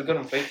 so if they're good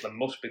on FIFA, they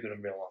must be good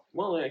in real life.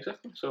 Well, yeah,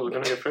 exactly. So we're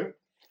going to get through.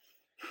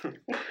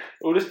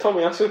 Who does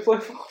Tommy Asu play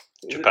for? Is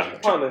it Japan.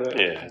 Japan, is it?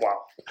 Yeah.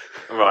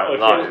 Wow. Right,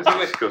 Okay.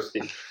 that is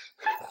disgusting.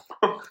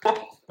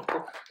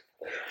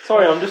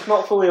 Sorry, I'm just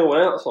not fully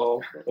aware, that's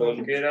all.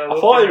 Okay, now I look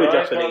thought in you were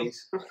your eyes,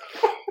 Japanese.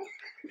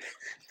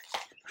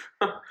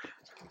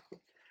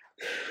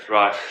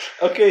 Right.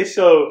 Okay,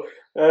 so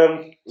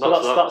That's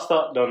that's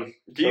that done.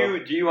 Do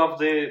you have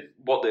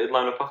what they'd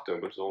line up after?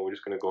 Or we're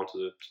just going to go on to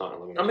the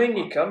starting 11? I mean,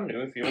 you can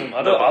do if you want.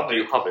 I No, don't but have do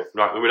you it. have it?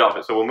 Right, we don't have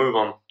it. So we'll move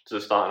on to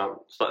the starting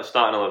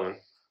 11.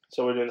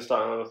 So we're doing the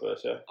starting eleven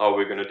first, yeah. Or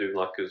we're going to do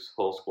like his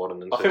whole squad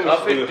and then. I say think we I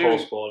should think do the do- whole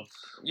squad.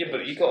 Yeah,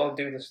 but you got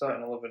to do the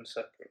starting 11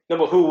 separate. No,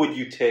 but who would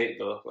you take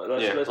though?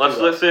 Like, yeah, do let's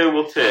that. say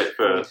we'll take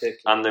Who would first, take?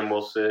 and then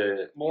we'll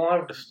say Well,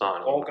 I've the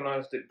starting 11.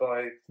 organised it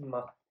by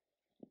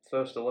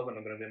first 11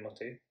 are going to be in my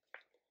team.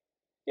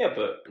 Yeah,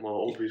 but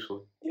Well, obviously.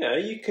 yeah,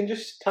 you can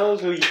just tell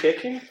us who you're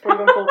taking, for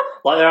example.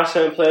 Like there are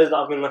certain players that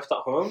have been left at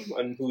home,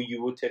 and who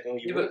you would take and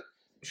who you would.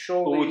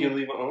 Surely Who would you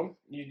leave at home?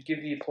 you'd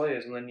give your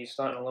players and then you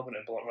start an 11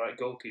 and be like, right,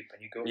 goalkeeper,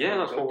 and you go. Yeah, for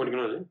that's what we're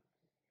goalkeeper. gonna do.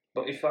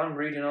 But if I'm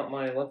reading out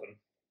my 11,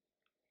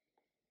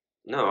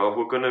 No,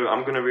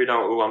 I'm gonna read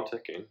out who I'm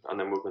taking, and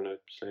then we're gonna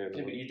say.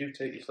 yeah, but you do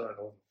take your starting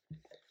 11.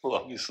 Well,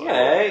 obviously.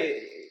 Yeah,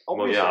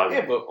 obviously,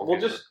 yeah, but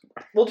obviously.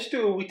 we'll just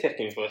do who we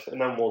taking first, and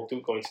then we'll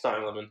do going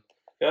starting 11.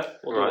 Yeah,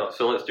 we'll do Right, that.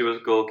 so let's do as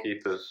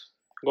goalkeepers.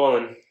 Go on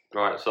then.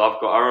 Right, so I've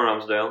got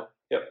Aaron Ramsdale,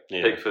 Yeah.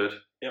 Pickford,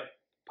 Yep.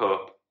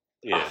 Pope.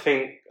 I Yeah.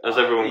 think. Has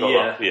everyone got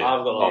yeah, that? Yeah.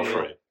 I've got All that.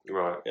 three.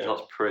 Right, Yeah.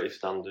 that's pretty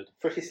standard.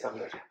 Pretty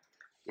standard.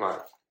 Right,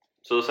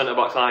 so the centre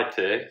backs I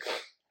take,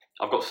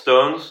 I've got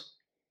Stones,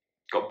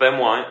 got Ben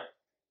White,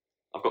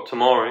 I've got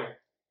Tomori,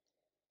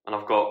 and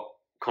I've got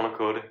Connor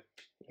Cody.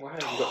 Why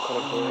have you got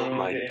Connor Cody?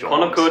 My Yeah. God.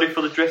 Connor Cody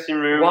for the dressing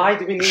room. Why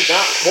do we need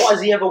that? What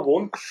has he ever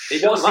won? It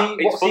What's doesn't matter.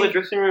 he- It's what's for he- the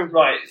dressing room.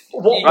 Right.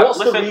 What's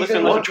the listen, reason?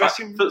 listen, why- listen.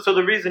 dressing So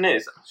the reason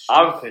is,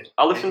 Stupid.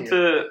 I listened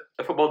Idiot. to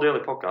a Football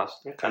Daily podcast,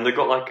 Okay. and they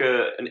got like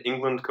an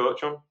England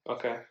coach on,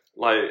 Okay.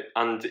 like,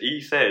 and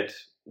he said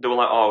they were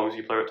like, "Oh, who's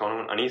your player at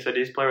tournament?" And he said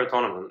his player at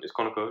tournament is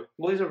Connor Cody.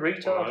 Well, he's a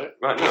retard. Alright.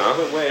 Right? No,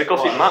 But wait,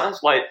 because why? it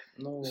matters. Like,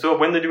 No. so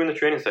when they're doing the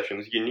training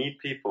sessions, you need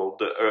people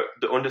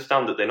that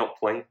understand that they're not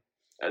playing,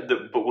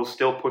 but will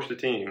still push the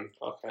team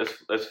Okay.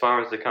 as far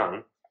as they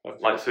can. Okay.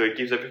 Like, so it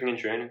gives everything in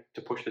training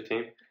to push the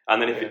team.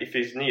 And then Yeah. if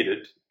he's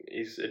needed,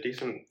 he's a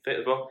decent fit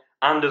as well.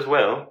 And as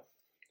well,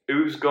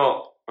 who's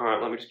got...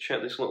 Alright, let me just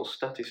check this little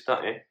statty.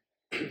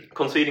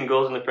 Conceding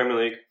goals in the Premier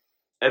League.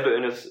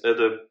 Everton are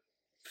the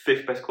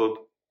 5th best club.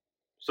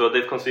 So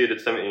they've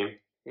conceded 17.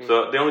 Mm.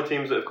 So the only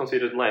teams that have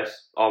conceded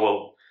less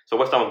so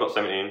West Ham have got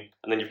 17.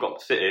 And then you've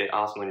got City,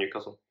 Arsenal and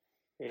Newcastle.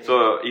 Mm.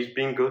 So he's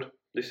been good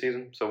this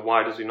season. So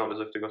why does he not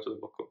deserve to go to the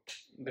backup?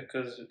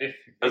 Because if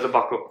As a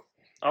backup.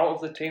 out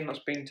of the team that's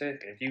been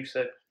taken, if you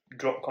said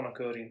drop Connor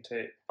Cody and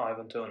take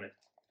Ivan Toney,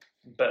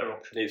 better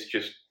option. It's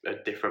just a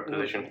different Mm.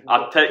 position.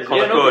 I'd take Yeah,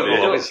 Connor no, but Cody you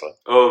don't- Obviously.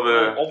 over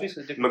Well,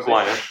 obviously different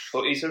Maguire.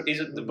 position,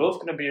 but they're both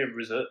going to be a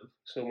reserve.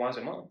 So why does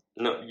it matter?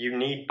 No, you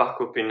need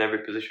backup in every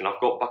position. I've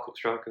got backup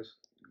strikers.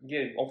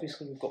 Yeah,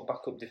 obviously we've got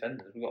backup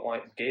defenders. We've got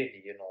like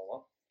Gahey and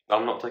all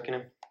I'm not taking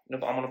him. that. No,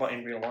 but I'm on about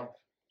in real life.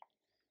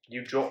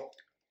 You drop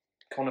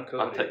Connor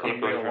Cody take Connor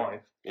in Cody real for-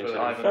 life yes, for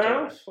I do. Ivan Fair Toney.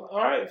 enough.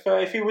 Alright, fair.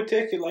 If you would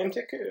take it, let him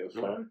take it.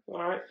 Fine.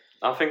 Alright.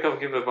 I think I'll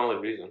give a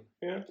valid reason.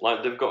 Yeah.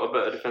 Like, they've got a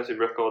better defensive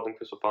record than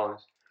Crystal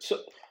Palace. So,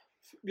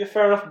 yeah,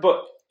 fair enough.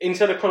 But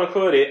instead of Connor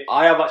Cody,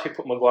 I have actually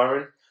put Maguire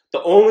in.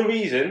 The only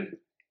reason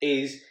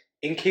is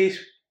in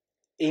case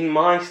in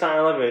my starting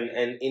 11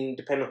 and in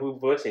depending on who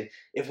we're versing,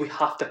 if we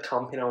have to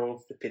camp in our own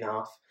flipping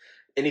half,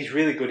 and he's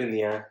really good in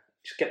the air.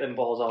 Just get them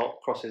balls out,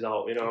 crosses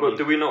out, you know what I But mean?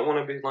 do we not want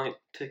to be, like,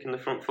 taking the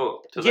front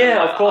foot? To Yeah,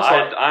 them? of course,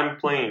 like- I'm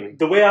playing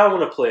The way I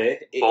want to play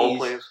ball is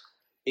players.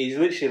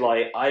 literally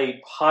like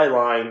I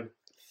highline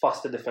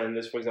faster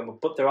defenders, for example.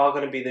 But there are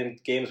going to be them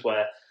games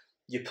where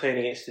you're playing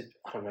against,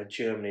 I don't know,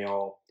 Germany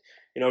or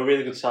a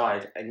really good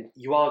side, and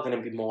you are going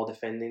to be more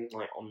defending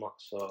like on that.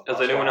 So Has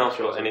that's anyone why I've else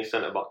got chosen. any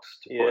centre backs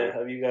to put Yeah, in?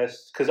 have you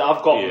guys? Because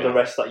I've got Yeah. the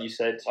rest that you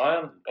said. I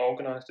haven't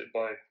organised it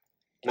by.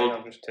 Well-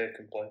 I've just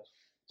taken players.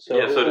 So,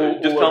 yeah, so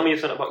just tell me your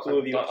centre backs. Who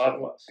have you got?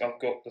 I've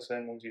got the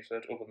same ones you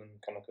said, other than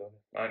Connor Cody.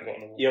 I ain't got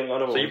another one. You haven't got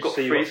another So one. you've got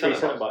So three centre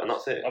centre backs, and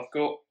that's it. I've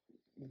got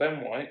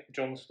Ben White,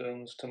 John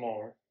Stones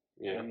tomorrow,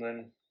 Yeah, and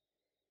then.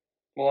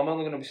 Well, I'm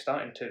only going to be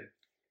starting two.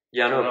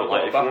 yeah, I know, So but I've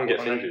like got if a one gets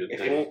backup and then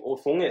injured,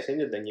 If one gets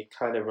injured, then you're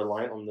kind of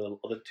reliant on the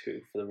other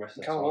two for the rest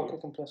of the Cal Walker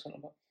time. can play centre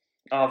back.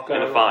 I've got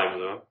in a 5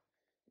 though.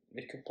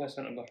 He can play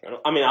centre back.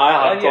 I mean,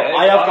 I have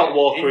yeah, got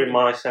Walker in- in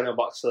my centre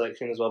back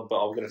selection as well, but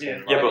I was going to say,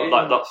 Yeah, Yeah, but in-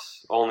 like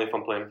that's only if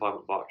I'm playing 5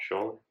 at back,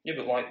 surely. Yeah,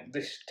 but like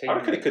this team. I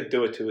reckon he could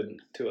do a two at the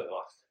back.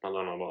 I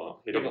don't know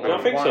about that. Yeah, He but doesn't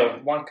I think why, so.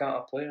 Why can't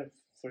I play a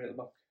three at the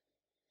back?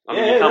 I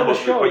mean, Yeah, you can, no, but,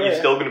 sure, but you're yeah.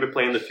 still going to be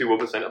playing the two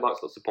other centre backs.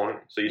 That's the point.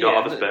 So you don't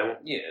have a spare one.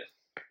 Yeah.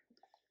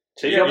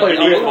 So if Yeah, you're but You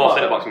playing need I- 4 I-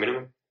 centre backs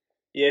minimum.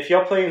 yeah, if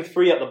you're playing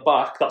three at the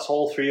back, that's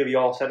all three of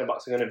your centre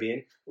backs are going to be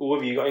in. Who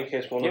have you got in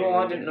case one? Yeah, of them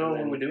well, I is didn't in, know and we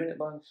then- were doing it,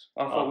 boys.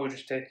 I thought we were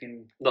just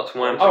taking. That's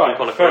why I'm All taking right,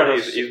 Connor fair Cody.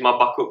 enough. He's my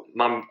backup. He's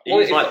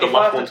Well, like the if I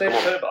last have one to to take come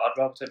on. third, I'd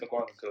rather take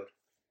Maguire than Cody.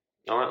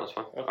 Alright, that's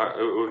fine. Okay. Alright,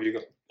 who have you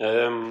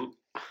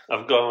got?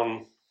 I've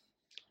gone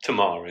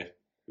Tomori,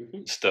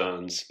 Mhm.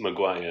 Stones,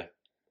 Maguire,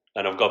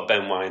 and I've got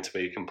Ben White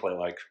where you can play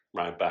like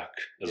right back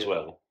as Yeah.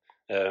 well.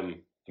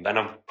 And then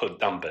I've put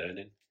Dan Burn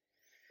in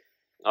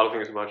I don't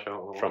think it's a bad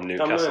shout. from Dan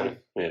Newcastle. Burn.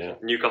 Yeah,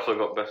 Newcastle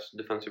got best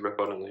defensive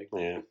record in the league.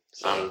 yeah.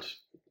 And,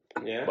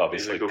 Yeah. Well,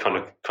 obviously, He's a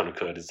good Connor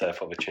Cody's there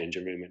for the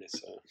changing room in it.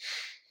 So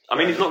I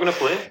mean, he's not going to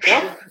play.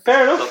 Yeah,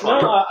 fair enough. That's No,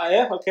 fine.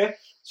 yeah, okay.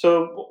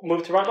 So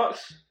move to right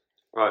backs.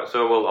 Right,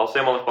 so I'll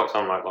say my left backs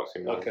and right backs.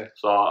 Okay.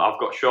 So I've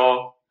got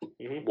Shaw,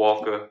 Mhm.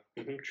 Walker,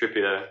 Mhm.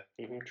 Trippier,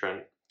 Mhm.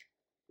 Trent,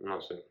 and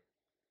that's it.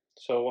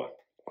 So what?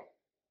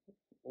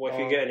 What if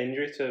you get an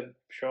injury to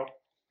Shaw?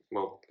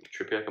 Well,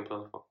 Trippier can play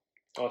left back.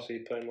 Oh, so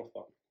you're playing left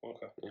back.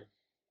 Okay. Yeah.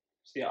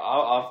 So yeah,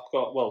 I've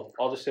got. Well,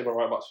 I'll just say my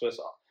right backs first.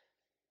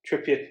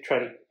 Trippier,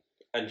 Trent,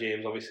 and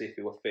James. Obviously, if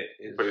he were fit,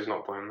 is. But he's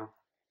not playing though.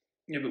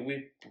 Yeah, but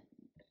we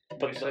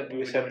But we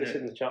were said doing this it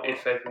in the chat.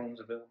 if everyone's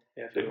available.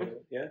 Yeah, Did we?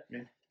 yeah.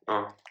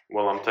 Oh,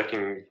 well, I'm not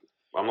taking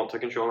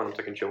Shaw, and I'm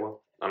taking Chilwell,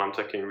 and I'm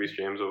taking Reece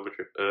James over.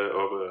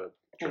 Oh,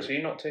 so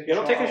you're not taking. You're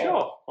not taking Shaw?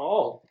 Shaw.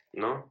 Oh,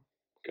 No,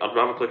 I'd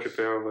rather play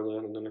Trippier over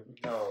there than him.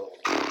 No.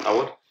 I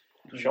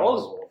would.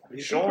 Shaw's.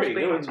 He's been pretty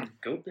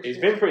good. this He's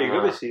year. been pretty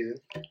good this season.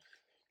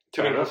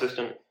 Too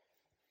inconsistent.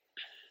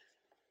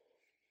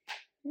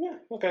 Yeah.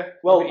 Okay.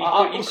 Well,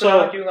 you could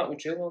argue that with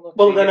Chilwell. though.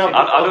 Well, then He gets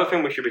I it. don't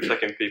think we should be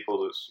taking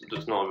people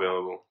that's not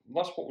available.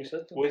 That's what we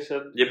said. though. we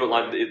said. Yeah, but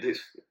like it's.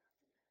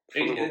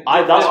 It- That's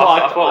I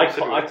why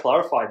thought I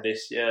clarified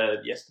this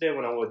yesterday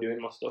when I was doing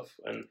my stuff,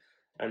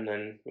 and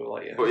then we were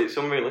like, yeah. But it's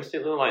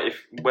unrealistic though. Like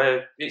if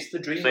we're It's the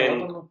dream Saying-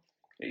 11. though.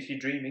 It's your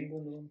dream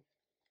England 11.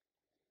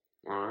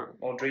 alright.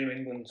 Or dream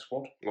England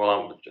squad. Well,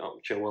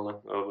 I'm Chilwell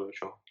then, over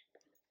Shaw,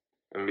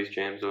 and Reece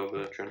James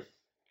over Trent.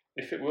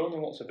 If it were only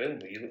what's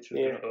available, you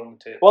literally Yeah. couldn't only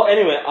take. Well,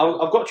 anyway,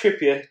 I've got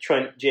Trippier,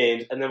 Trent,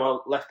 James, and then my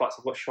left backs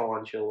I've got Shaw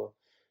and Chilwell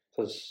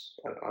because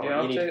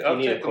Yeah, you need I'll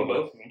a take them cover.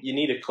 both of them. You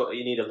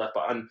need a left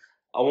back, and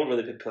I won't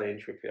really be playing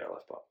Trippier at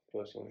left back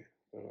personally.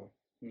 I don't know.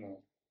 No.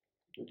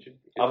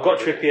 I've got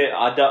Trippier.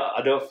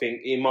 I don't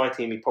think in my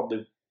team he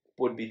probably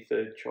would be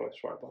third choice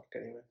right back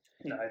anyway.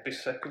 No, it'd be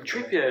second.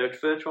 Trippier,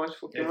 third choice.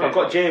 Yeah, I've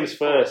got James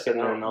first, and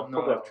then I'll No.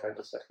 probably have Trent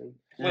a second.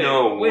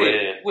 No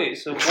way. Wait,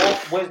 so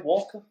where's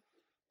Walker?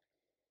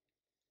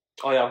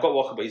 Oh yeah, I've got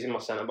Walker, but he's in my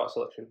centre back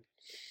selection.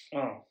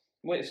 Oh,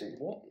 wait, so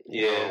what?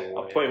 Yeah,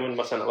 No I've put him in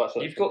my centre back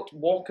selection. You've got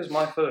Walker's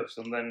my first,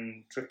 and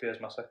then Trippier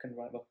as my second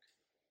right back.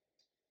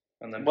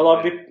 And then Well,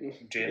 I'd probably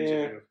be James yeah.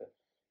 if you're okay.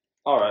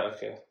 All right.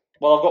 Okay.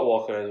 Well, I've got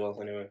Walker as well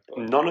anyway. But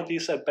None of you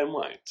said Ben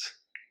White.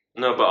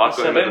 No, but I've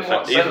got him as a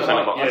centre. He's a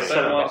centre back. Yeah, for me.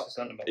 centre back's a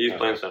centre back. He's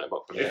playing centre back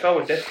for me. If I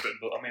were desperate,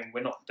 but I mean,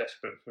 we're not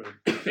desperate for.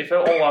 If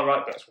all our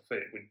right backs were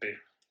fit, we'd be.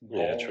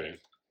 Yeah, balls. true.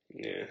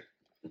 yeah.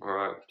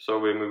 Alright, so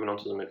we're moving on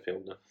to the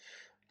midfield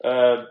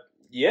now.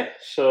 Yeah.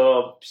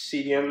 So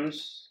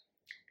CDMs.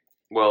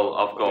 Well,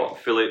 I've got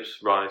Phillips,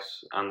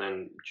 Rice, and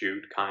then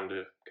Jude kind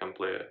of can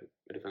play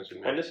a defensive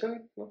mid.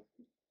 Henderson. No?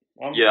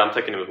 Yeah, I'm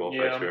taking him as well for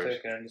Yeah, I'm experience.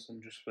 taking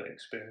Anderson just for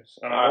experience,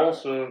 and Alright. I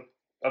also.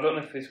 I don't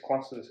know if he's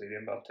class as a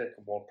CDM, but I've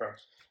taken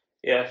Ward-Prowse.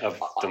 Yeah. I've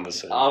done the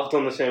same. I've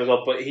done the same as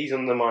well, but he's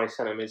under my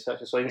centre mid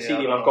section. So in Yeah, I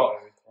CDM, don't I've got know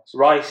if he's class.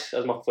 Rice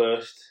as my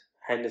first,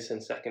 Henderson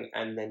second,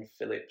 and then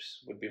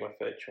Phillips would be my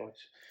third choice.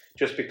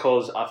 Just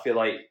because I feel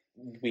like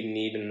we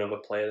need another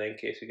player there in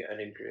case we get an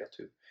injury or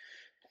two.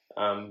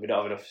 We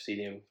don't have enough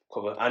CDM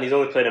cover, and he's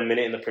only played a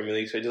minute in the Premier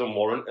League, so it doesn't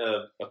warrant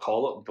a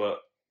call up. But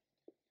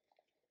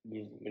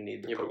we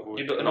need the Yeah, cover. but we're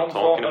Yeah, but an not on-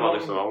 talking an about on-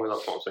 this though, are we?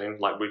 That's what I'm saying.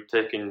 Like, we're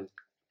taking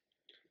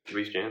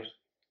Reece James.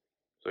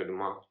 So it doesn't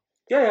matter.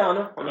 Yeah, I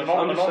know. I'm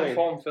An just saying.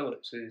 on-form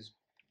Phillips is.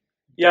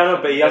 Yeah, I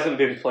know, but he hasn't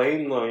been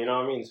playing though. You know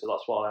what I mean? So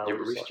that's why. Yeah,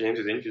 but Reece James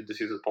is injured. This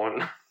is the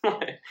point.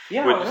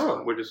 Yeah, we're I just,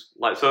 know. we're just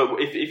like, so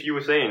if you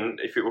were saying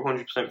if it were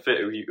 100% fit,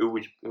 who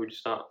would you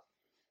start?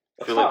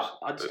 I'd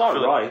start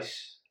Phillips.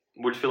 Rice.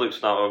 Would Phillips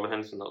start over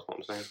Henderson? That's what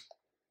I'm saying.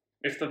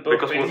 If they're both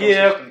Because being we're-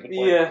 Yeah, consistent,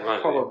 they're yeah, playing.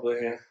 Right. probably.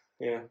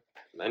 Yeah.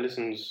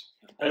 Henderson's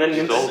And then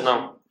he's old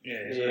now.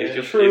 Yeah, Yeah, He's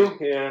just- true.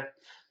 he's- Yeah,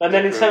 and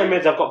then in True. centre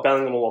mids, I've got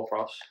Bellingham or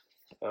Ward-Prowse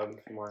for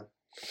mine.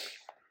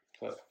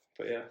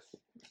 But yeah,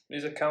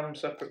 Is a Cam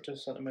separate to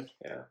centre mid?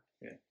 Yeah.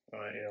 Yeah.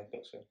 Alright, yeah, I've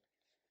got so.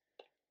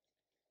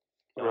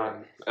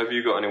 Right. Have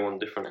you got anyone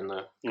different in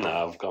there? No,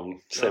 I've gone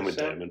same with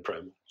Same. Damon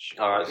pretty much.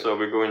 All right. So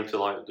we're going to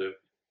like the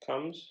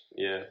comes.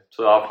 yeah.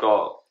 So I've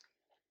got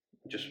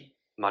just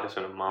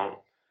Madison and Mount,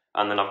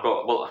 and then I've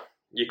got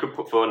you could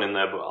put Foden in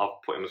there, but I'll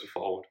put him as a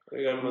forward.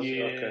 Yeah.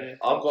 Yeah.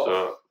 I've got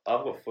So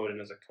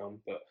Foden as a cam,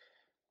 but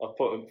I've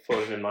put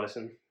Foden in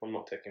Madison. I'm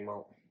not taking him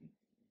out.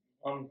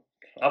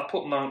 I've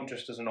put Mount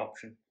just as an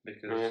option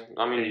because yeah,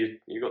 I mean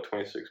you got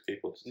 26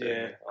 people to take.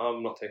 Yeah,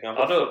 I'm not taking. I've I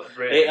got don't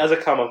really. as a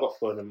cam, I've got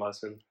Foden and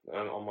Madison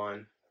on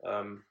mine.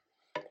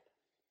 But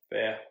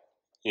yeah,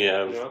 Yeah,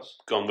 anyone I've else?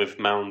 gone with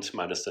Mount,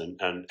 Madison,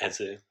 and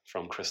Eze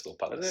from Crystal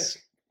Palace.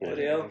 I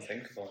Bloody Yeah. hell. didn't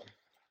think about it.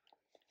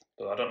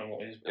 But I don't know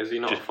what he's. Is he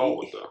not Just- a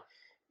forward though?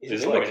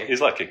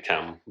 He's like a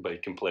cam, but he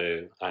can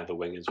play either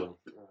wing as well.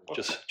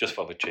 Just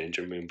for the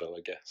changing room, though,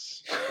 I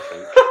guess.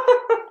 I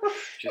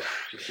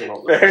Just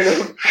not Fair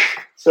enough.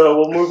 So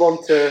we'll move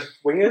on to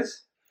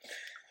wingers.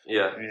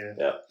 Yeah.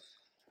 Yeah.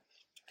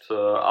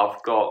 So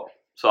I've got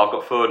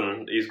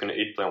Foden.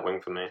 He'd play on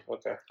wing for me,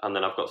 Okay. and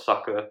then I've got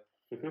Saka,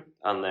 Mhm.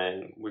 and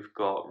then we've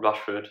got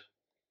Rashford,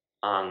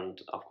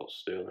 and I've got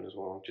Sterling as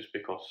well, just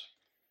because.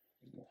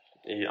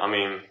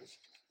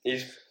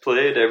 He's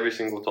played every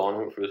single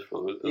tournament for us.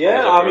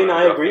 Yeah, I mean,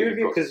 I agree with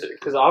you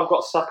because I've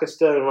got Saka,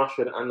 Sterling,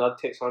 Rashford, and I'd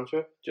take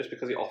Sancho just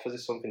because he offers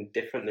us something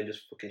different than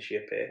just fucking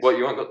sheer pace. What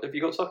you want? Have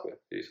you got Saka?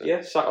 You said?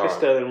 Yeah, Saka, Alright.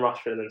 Sterling,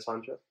 Rashford, and then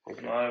Sancho.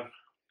 I've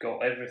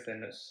got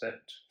everything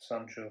except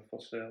Sancho for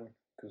Sterling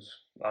because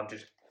I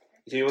just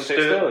Do you want to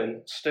take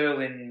Sterling?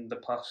 Sterling the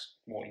past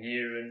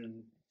year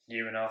and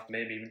a half,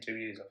 maybe even 2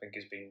 years, I think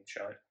has been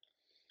shy.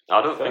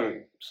 I don't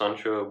think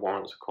Sancho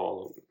warrants a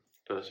call up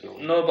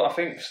personally. No, but I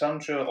think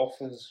Sancho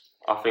offers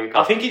I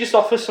think he just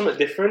offers something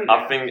different.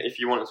 I think if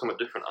you wanted something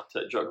different, I'd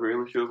take Jack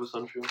Grealish over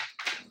Sancho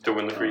to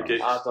win the free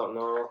kicks. I don't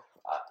know.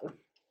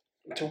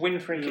 To win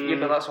free kick, yeah,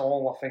 but that's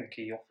all I think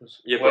he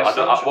offers. Yeah,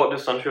 but what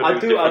does Sancho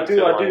do? I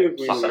do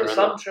agree.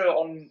 Sancho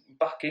on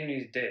back in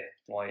his day,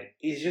 like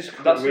he's just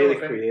that's really the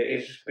thing,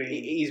 creative.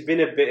 He's been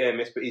a bit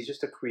miss, but he's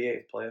just a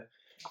creative player.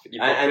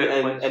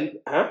 I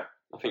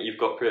think you've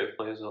got creative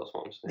players. That's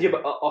what I'm saying. Yeah,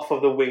 but off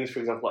of the wings, for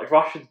example, like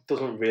Rashford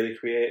doesn't really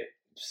create.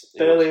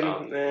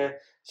 Sterling,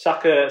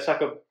 Saka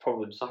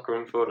probably. Saka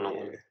and Foden.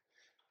 Yeah.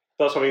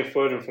 That's what I mean.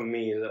 Foden for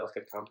me is like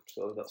a camp,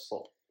 so that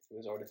slot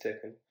is already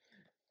taken.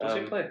 Does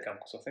he play a camp?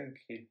 Because I think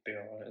he'd be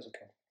alright as a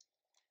camp.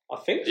 I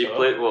think he so.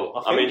 played well.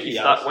 I mean,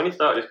 when he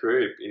started his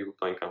career, he was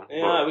playing camp.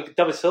 Yeah,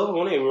 David Silva,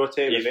 wasn't he? We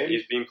rotated with him.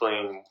 He's been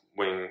playing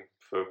wing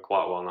for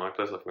quite a while now. He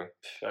plays left wing.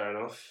 Fair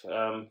enough.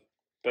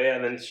 But yeah,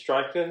 and then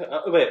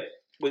striker. Wait,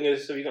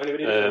 wingers. Have you got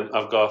anybody?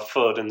 I've got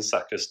Foden,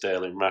 Saka,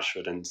 Sterling,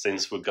 Rashford, and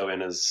since we're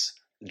going as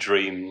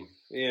dream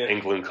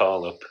England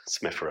call up,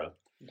 Smith Rowe.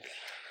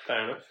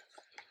 Fair enough.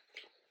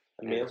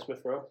 Emile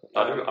Smith Rowe.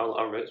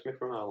 I rate Smith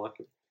Rowe. I like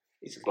him.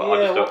 But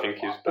I just don't think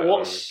he's better.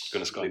 Going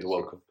to score the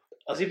World Cup.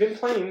 Has he been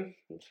playing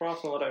for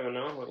Arsenal? I don't even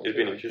know. He's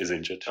been injured. He's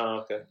injured.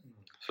 Oh, okay.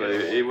 So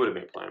he would have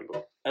been playing,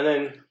 but. And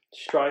then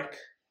strike.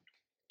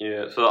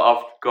 Yeah, so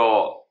I've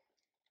got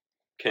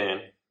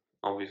Kane,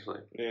 obviously.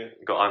 Yeah.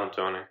 Got Ivan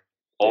Toney,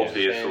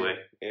 obviously.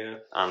 Yeah.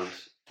 And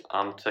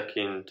I'm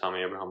taking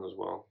Tammy Abraham as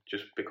well,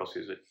 just because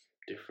he's a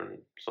different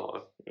sort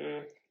of.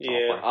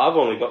 Yeah, I've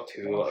only got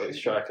two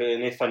striker,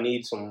 and if I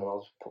need someone,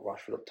 I'll put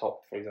Rashford up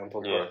top, for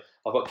example. Yeah.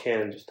 But I've got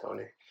Kane and just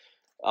Toney.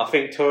 I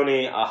think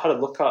Toney, I had a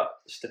look at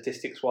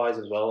statistics-wise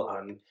as well,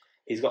 and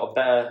he's got a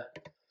better,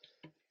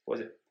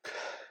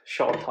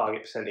 shot on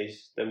target percentage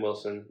than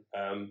Wilson,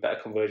 better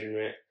conversion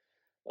rate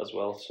as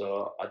well.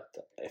 So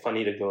if I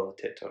need a goal, I'll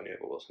take Toney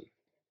over Wilson.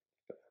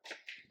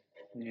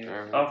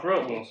 Yeah, I've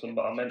wrote Wilson,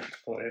 but I meant to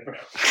put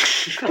Abraham.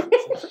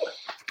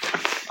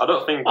 I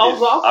don't think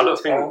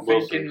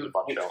Wilson's a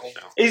bad choice.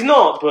 He's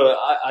not, but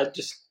I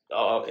just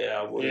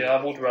I would. Yeah,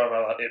 I would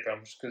rather like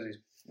Abraham just because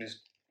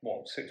he's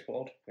what 6 foot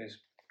old. He's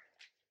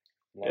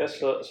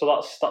so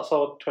that's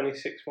our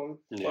 26 one.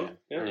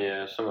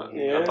 Yeah,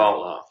 something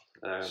about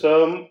that.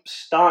 So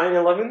starting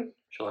 11.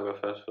 Shall I go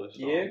first for this?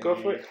 Yeah, go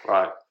for it.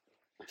 Right.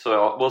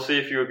 So we'll see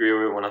if you agree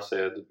with it when I say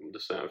the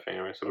certain thing.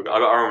 Anyway. So I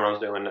got Aaron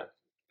Ramsdale in it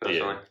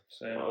personally.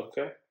 Yeah.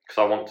 Okay. Because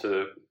I want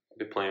to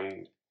be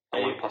playing. I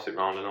want to pass it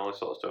round and all this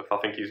sort of stuff. I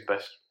think he's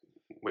best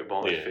with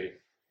ball at his feet.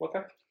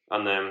 Okay.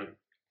 And then,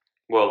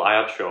 well, I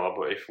had Shaw,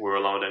 but if we're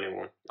allowed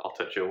anyone, I'll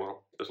take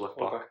Chilwell as left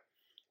back. Okay.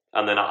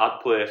 And then I'd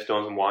play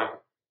Stones and White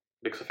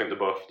because I think they're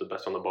both the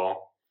best on the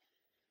ball.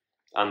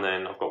 And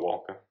then I've got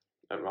Walker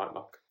at right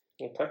back.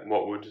 Okay.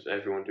 What would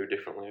everyone do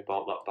differently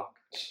about that back?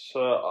 So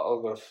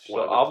I'll go.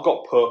 I've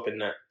got Pope in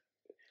there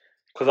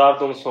because I've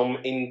done some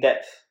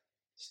in-depth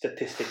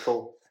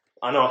statistical.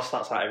 I know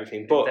stats out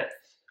everything, but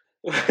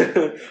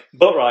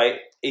but right,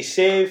 his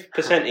save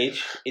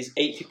percentage is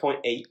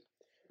 80.8.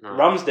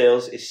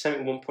 Ramsdale's is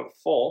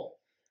 71.4.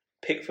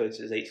 Pickford's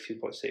is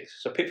 82.6.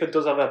 So Pickford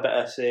does have a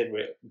better save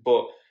rate,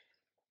 but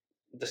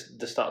the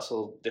stats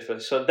will differ.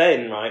 So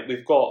then, right,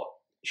 we've got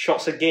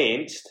shots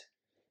against.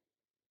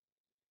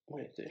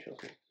 Wait, is it shots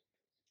against?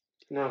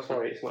 No,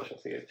 sorry, it's not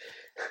shots against.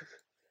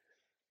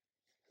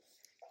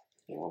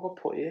 What have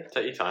I put here?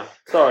 Take your time.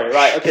 Sorry,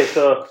 right, okay,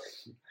 so.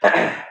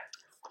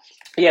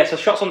 Yeah, so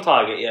shots on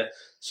target, yeah.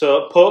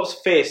 So Pope's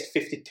faced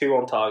 52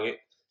 on target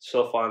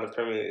so far in the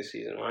Premier League this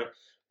season, right?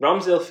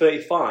 Ramsdale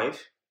 35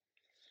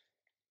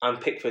 and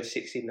Pickford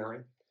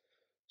 69.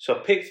 So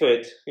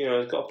Pickford,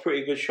 has got a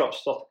pretty good shot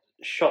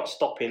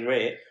stopping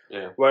rate.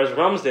 Yeah. Whereas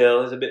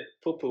Ramsdale is a bit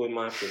poo-poo in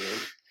my opinion,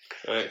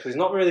 right? Because he's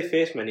not really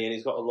faced many and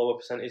he's got a lower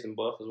percentage than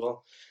both as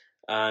well.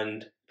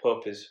 And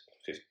Pope is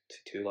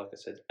 52, like I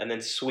said, and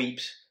then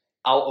sweeps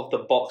out of the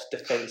box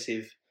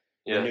defensive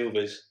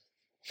manoeuvres.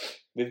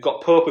 We've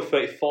got Pope with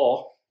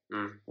 34,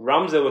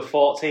 Ramsdale with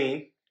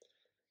 14,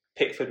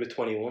 Pickford with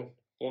 21.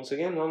 Once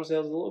again, Ramsdale's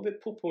a little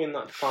bit poo-poo in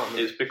that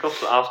department. It's because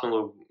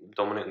Arsenal are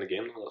dominating the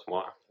game, that's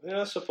why.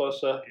 Yeah, I suppose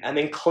so. And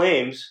then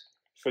claims,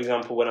 for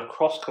example, when a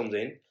cross comes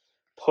in,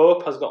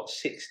 Pope has got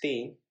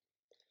 16,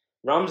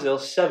 Ramsdale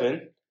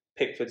 7,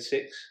 Pickford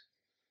 6.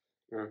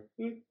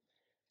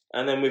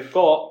 And then we've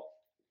got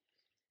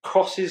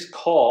crosses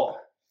caught,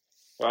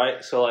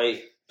 right? So,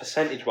 like,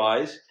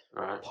 percentage-wise,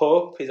 right.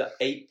 Pope is at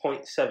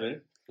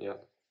 8.7. Yeah.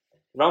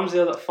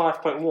 Ramsdale at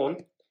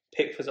 5.1.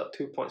 Pickford's at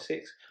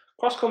 2.6.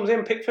 Cross comes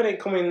in, Pickford ain't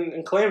coming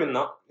and claiming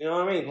that. You know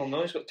what I mean? Well,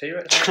 no, he's got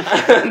T-Rex.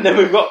 And then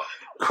we've got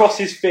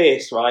Cross's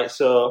face, right?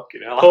 So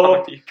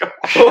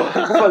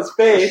Pope's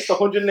face,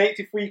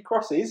 183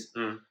 crosses.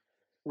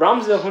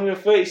 Ramsdale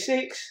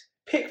 136.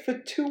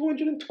 Pickford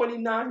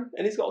 229,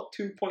 and he's got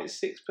a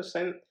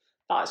 2.6%.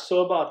 That's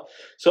so bad.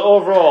 So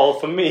overall,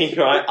 for me,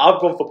 right, I've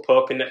gone for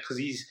Pope in that because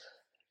he's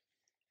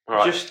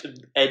just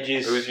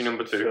edges. Who's your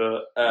number 2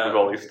 with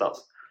all these stats?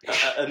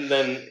 And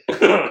then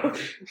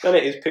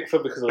it is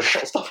Pickford because of the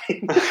shot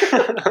stopping.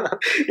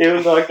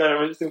 Even though I kind of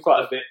mentioned him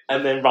quite a bit.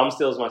 And then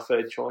Ramsdale's my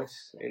third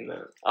choice in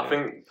there. I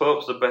think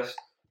Pope's the best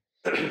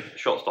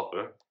shot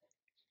stopper,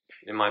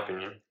 in my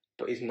opinion.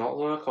 But he's not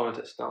though,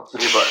 according to stats.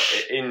 Yeah,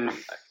 but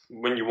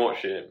when you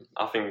watch it,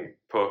 I think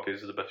Pope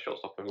is the best shot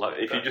stopper. Like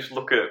if you just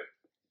look at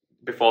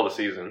before the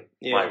season,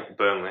 like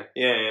Burnley.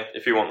 Yeah.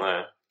 If you want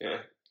there. Yeah.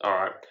 All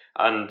right.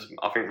 And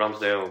I think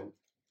Ramsdale,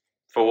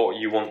 for what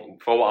you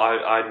want, for what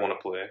I'd want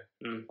to play,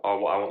 or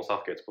what I want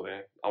Southgate to play,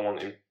 I want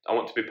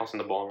to be passing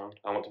the ball around.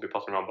 I want to be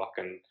passing around back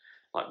and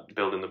like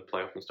building the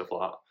play up and stuff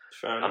like that.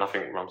 Fair enough. And I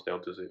think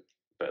Ramsdale does it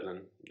better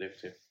than the other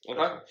two.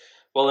 Okay.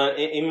 Well,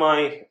 in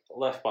my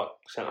left back,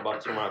 centre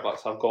backs, and right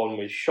backs, I've gone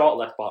with short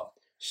left back,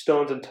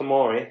 Stones and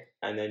Tomori,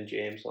 and then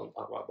James on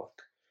at right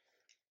back.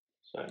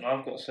 So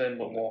I've got Sam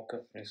but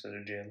Walker instead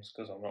of James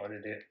because I'm not an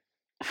idiot.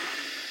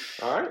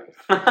 alright.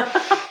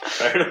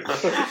 Fair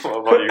enough. What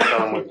about you,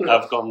 Callum?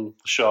 I've gone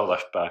short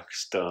left back,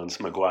 Stones,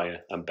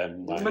 Maguire, and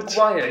Ben White.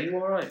 Maguire, you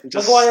alright?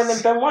 Maguire and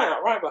then Ben White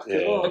at right back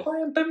as well.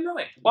 Maguire and Ben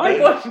White. Why?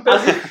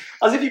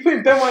 As if you're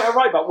putting Ben White at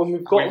right back when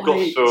we've got so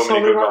many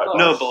good right backs.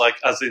 No, but like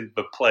as in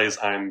the players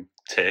I'm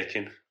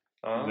taking,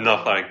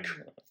 not like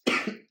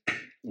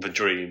the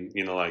dream.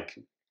 You know, like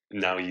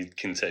now you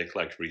can take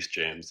like Reece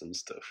James and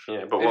stuff.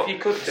 Yeah, but if you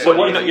could, so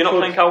you're not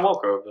playing Kyle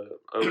Walker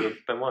over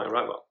Ben White,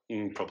 right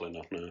back? Probably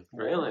not. No,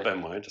 really.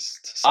 Ben White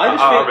just.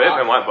 I rate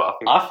Ben White,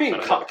 but I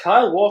think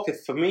Kyle Walker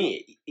for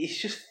me, he's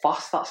just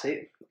fast. That's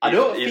it. I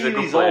don't he's think a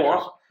good he's player,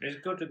 all that.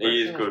 He's good.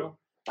 He is good.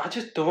 I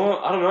just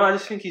don't. I don't know. I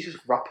just think he's just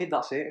rapid.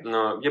 That's it.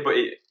 No, yeah, but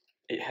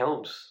it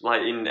helps.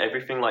 Like in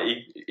everything, like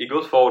he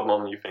goes forward more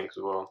than you think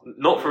as well.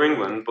 Not for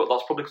England, but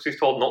that's probably because he's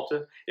told not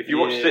to. If you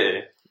watch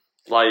City,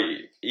 like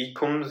he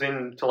comes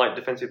into like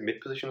defensive mid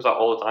positions like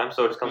all the time,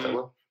 so I just can't tell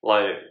him.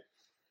 Like,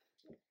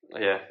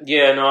 yeah.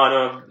 Yeah, no, I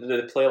know.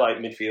 They play like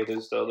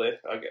midfielders, don't they?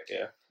 I get,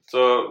 yeah.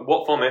 So,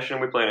 what formation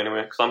are we playing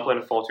anyway? Because I'm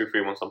playing a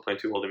 4-2-3 once I'm playing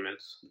two holding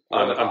mids.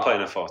 I'm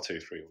playing a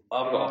 4-2-3.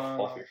 I've got a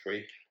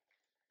 4-3-3.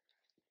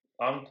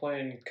 I'm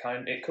playing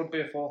it could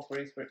be a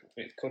 4-3-3.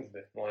 It could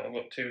be. Like I've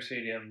got two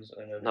CDMs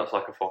and that's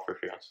like a 4-3-3,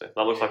 I'd say.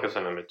 That looks like a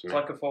centre mid to me.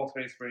 It's like a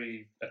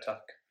 4-3-3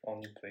 attack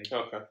on feed.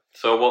 Okay.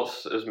 So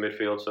what's as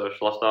midfield? So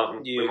shall I start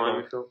with my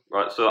go. midfield?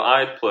 Right. So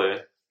I'd play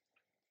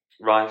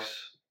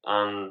Rice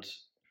and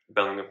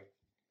Bellingham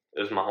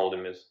as my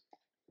holding mids.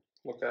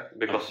 Okay.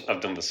 Because I've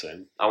done the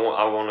same. I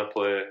want to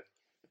play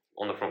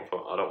on the front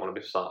foot. I don't want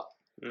to be sat.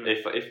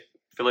 If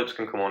Phillips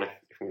can come on if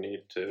we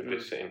need to be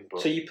sitting.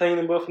 But so you're playing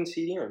them both in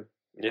CDM?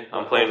 Yeah,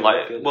 I'm playing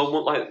like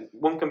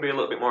one can be a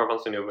little bit more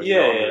advanced than the other.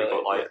 Yeah,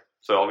 but like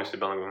so obviously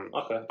Bellingham.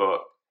 Okay.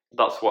 But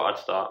that's what I'd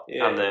start.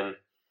 Yeah. And then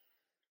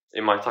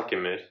in my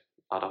attacking mid,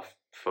 I'd have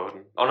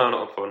Foden. Oh no,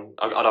 not Foden.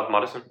 I'd have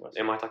Maddison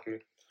in my attacking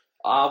mid.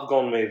 I've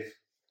gone with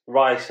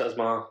Rice as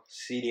my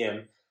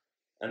CDM,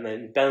 and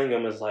then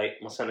Bellingham as like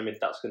my centre mid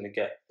that's going to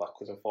get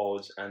backwards and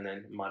forwards, and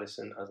then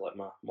Maddison as like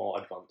my more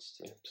advanced.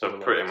 Yeah. So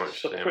pretty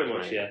much.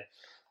 Yeah.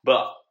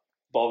 But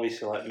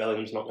obviously, like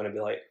Bellingham's not going to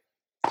be like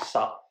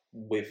sat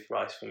with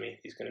Rice for me.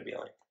 He's going to be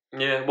like.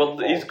 Yeah, well,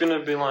 he's going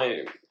to be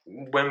like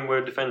when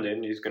we're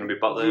defending, he's going to be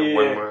back there. Yeah,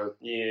 when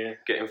we're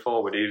getting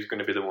forward, he's going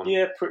to be the one.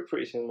 Yeah,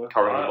 pretty similar.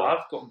 Carrying the ball.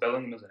 I've got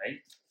Bellingham as an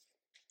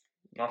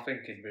 8. I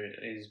think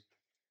he's.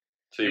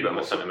 So you've got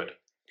my centre mid.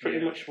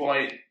 Pretty much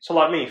like so,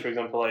 like me, for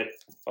example, like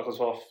as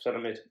well centre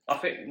mid. I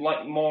think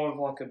like more of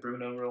like a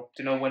Bruno role.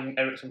 Do you know when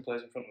Eriksen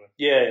plays in front of him?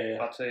 Yeah.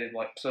 I'd say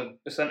like so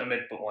a centre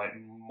mid, but like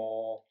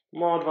more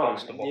advanced.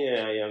 Box to box.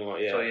 Yeah.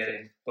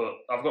 So but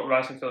I've got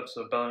Rice and Phillips,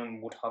 so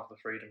Bellingham would have the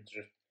freedom to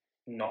just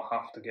not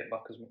have to get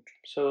back as much.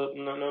 So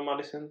no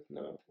Maddison,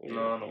 no,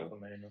 not for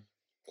me. No.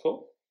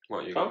 Cool.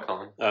 What you got,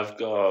 Colin? I've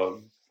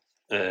got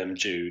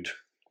Jude,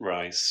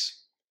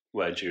 Rice,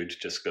 where Jude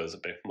just goes a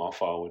bit more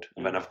forward,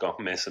 and then I've got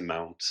Mason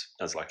Mount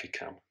as like a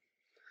cam.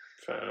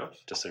 Fair enough.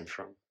 Just in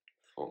front.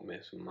 Fuck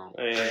Mason Mount.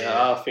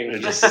 Yeah, I think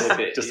just a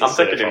bit. just I'm a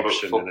safe taking him, but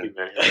option, fuck innit? you,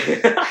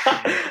 mate.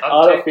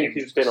 I don't think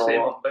he's been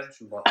same on. on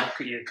bench. Like,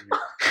 look at you.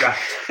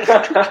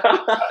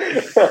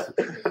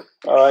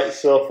 Alright,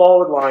 so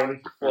forward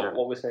line,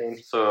 what we're saying.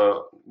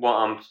 So what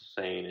I'm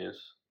saying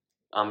is,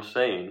 I'm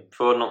saying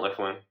Foden on left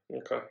wing,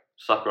 Okay.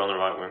 Saka on the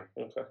right wing,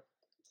 Okay.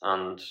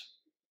 and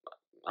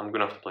I'm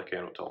gonna have to play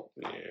Kane up top.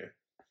 Yeah.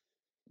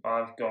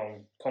 I've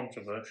gone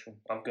controversial.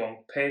 I've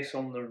gone pace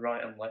on the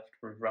right and left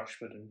with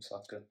Rashford and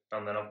Saka,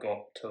 and then I've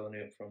got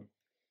Tony up front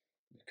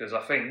because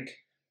I think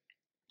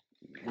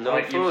No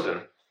like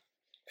Foden.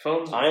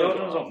 Foden's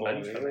on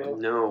bench for me.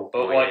 No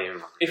But way, like,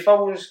 man. if I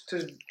was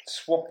to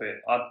swap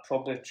it, I'd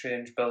probably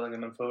change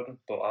Bellingham and Foden,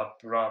 but I'd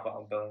rather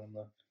have Bellingham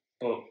there.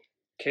 But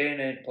Kane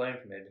ain't playing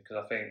for me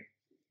because I think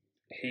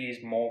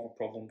he's more of a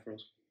problem for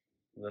us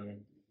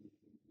than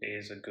he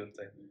is a good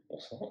thing.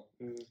 What's that?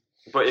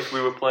 But if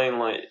we were playing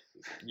like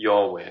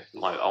your way,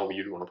 like how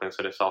you'd want to play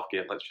instead of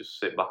Southgate, let's just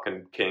sit back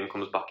and Kane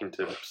comes back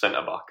into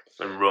centre back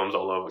and roams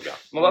all over again.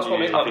 Well, that's what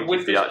I mean. I think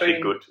he'd be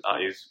actually good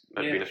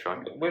at being a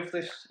striker. With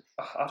this,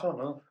 I don't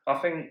know. I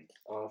think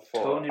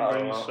Tony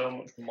brings so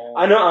much more.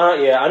 I know.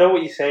 I know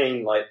what you're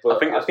saying. Like,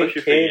 but I think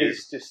Kane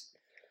is just.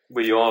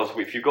 With yours,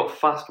 if you've got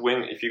fast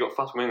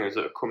wingers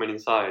that are coming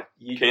inside,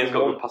 Kane's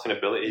got good passing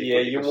ability. Yeah,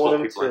 you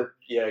want him to.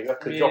 Yeah, you have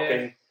to drop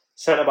in.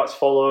 Centre backs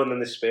follow, and then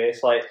there's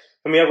space. Like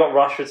for me, I've got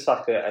Rashford,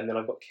 Saka, and then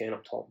I've got Kane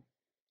up top.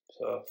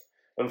 So,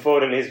 and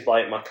Foden is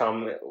like my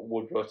cam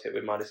would rotate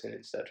with Maddison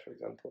instead, for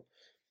example.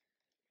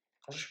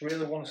 I just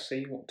really want to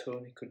see what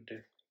Tony could do.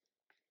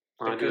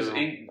 Because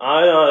I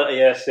know,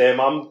 yeah, same.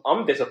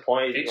 I'm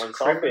disappointed. It's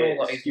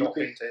criminal that he's not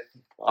been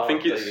taken. I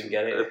think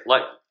it's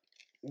like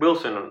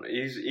Wilson.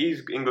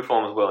 He's in good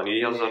form as well, and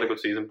he has had a good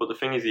season. But the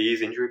thing is, he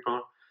is injury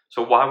prone.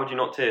 So why would you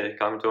not take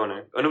Ivan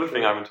Toney? Another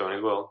thing, Ivan Toney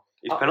as well.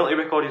 His penalty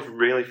record is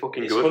really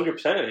fucking good.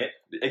 100% in it.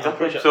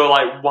 Exactly. So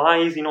like, why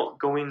is he not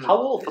going? How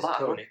old for is that?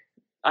 Tony?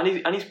 And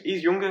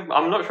he's younger.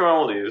 I'm not sure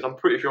how old he is. I'm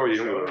pretty sure he's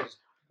younger.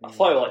 I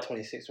thought he was like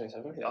 26,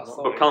 27.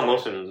 But Callum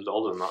Wilson's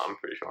older than that, I'm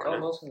pretty sure.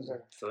 Callum Wilson's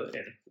like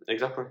 13.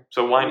 Exactly.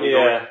 So why not go?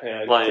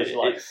 Yeah. Like,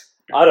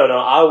 I don't know.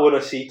 I want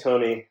to see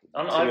Tony.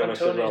 And Ivan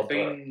Toney's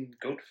been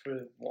good for,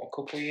 a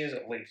couple of years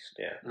at least.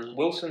 Yeah.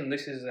 Wilson,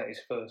 this is his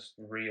first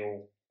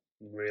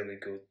really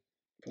good.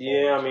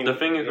 Yeah, I mean... The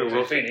thing is,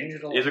 Wilson,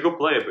 he's a good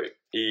player, but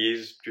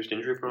he's just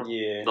injury prone.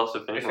 Yeah. That's the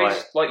thing. If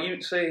he's, like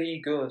you'd say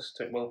he goes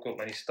to World Cup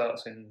and he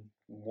starts in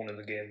one of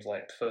the games,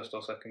 like first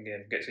or second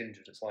game, gets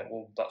injured, it's like,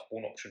 well, that's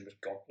one option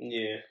just gone.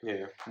 Yeah.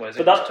 Whereas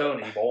if it's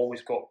Tony, you've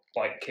always got,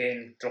 like,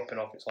 Kane dropping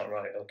off, it's like,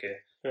 right, okay.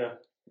 Yeah.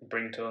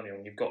 Bring Tony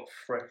on, you've got a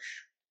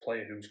fresh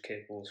player who's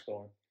capable of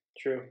scoring.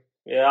 True.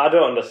 Yeah, I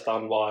don't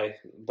understand why.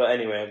 But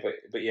anyway,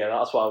 but yeah,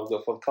 that's what I would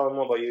go for. Colin,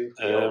 what about you?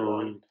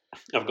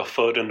 I've got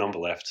Foden on the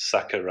left,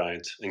 Saka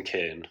right, and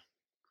Kane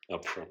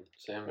up front.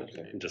 Same.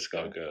 Okay. Just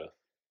gotta go.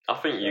 I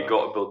think you've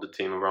got to build the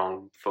team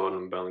around Foden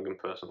and Bellingham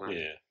personally.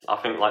 Yeah. I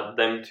think like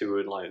them two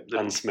would like...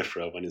 And Smith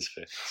Rowe when he's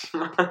fit.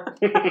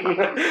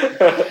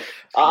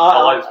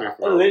 I like Smith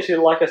Rowe.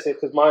 Literally, like I said,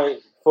 because my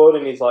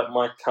Foden is like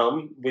my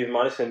cam with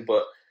Maddison,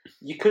 but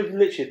you could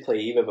literally play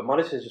either, but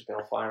Maddison's just been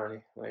on fire,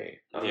 hasn't he?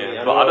 Like,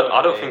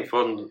 I don't think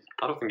Foden...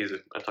 I don't think he's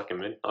an attacking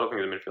mid. I don't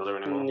think he's a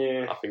midfielder anymore.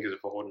 Yeah. I think he's a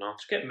forward now.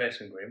 Just get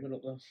Mason Greenwood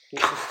up there.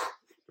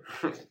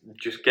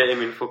 Just get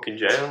him in fucking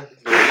jail.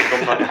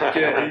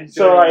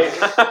 So, right,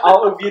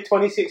 out of your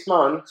 26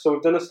 man, so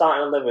we've done a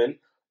starting 11.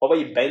 What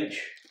about your bench?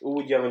 Who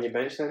would you have on your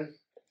bench then?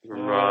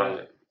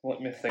 Right.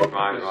 Let me think.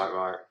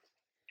 Right.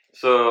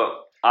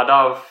 So, I'd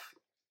have...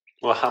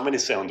 Well, how many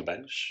say on the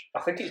bench?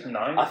 I think it's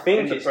 9. I think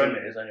in the it's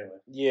Premier is anyway.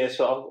 Yeah,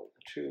 so I've got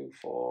 2,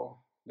 4...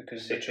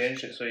 Because 6, they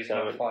changed it so you can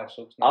have 5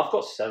 subs. I've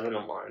got 7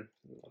 on mine.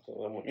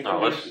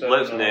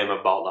 Let's name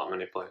about that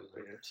many players.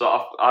 So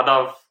I'd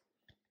have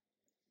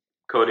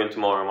Cody and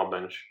Tomori on my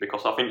bench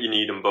because I think you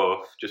need them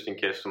both just in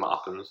case something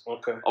happens.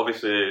 Okay.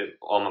 Obviously,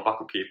 on my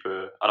backup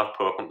keeper, I'd have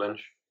Pope on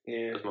bench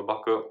as my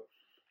backup,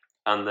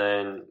 and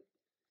then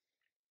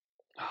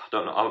I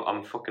don't know.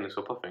 I'm fucking this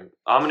up. I think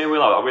how many are we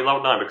allowed? Are we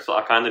allowed 9? Because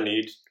I kind of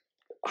need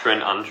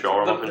Trent and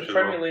Shaw on my bench as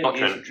well. Not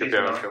Trent,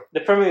 Trippier and Shaw. The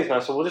Premier League is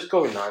 9, so we'll just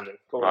go with 9 then.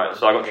 Right.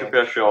 So I got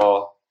Trippier,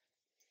 Shaw.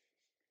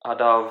 I'd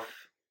have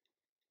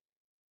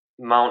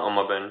Mount on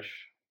my bench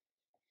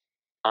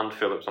and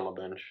Phillips on my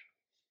bench.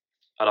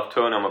 I'd have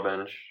Tony on my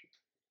bench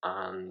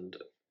and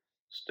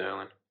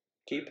Sterling.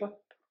 Keeper?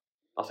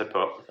 I said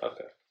Pope.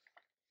 Okay.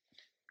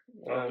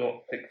 I've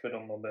got Pickford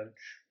on my bench.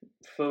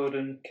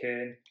 Foden,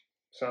 Kane,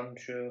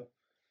 Sancho,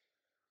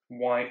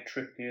 White,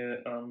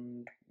 Trippier,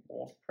 and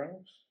Ward-Prowse.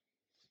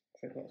 I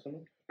think that's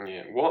enough.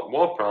 Yeah,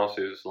 Ward-Prowse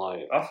is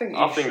like. I think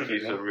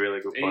he's a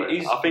really good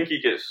player. I think he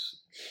gets.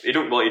 He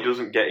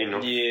doesn't get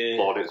enough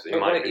plaudits in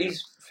my opinion.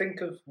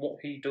 Think of what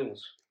he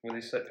does with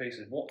his set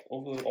pieces. What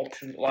other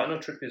options? Like I know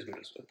Trippier's good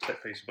at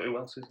set pieces, but who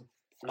else is?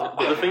 But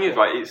the thing is,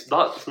 right?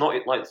 That's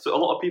not like. So a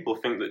lot of people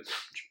think that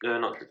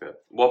not Trippier.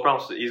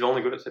 Ward-Prowse, he's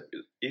only good at set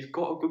pieces. He's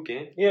got a good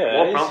game. Yeah,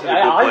 Ward-Prowse is a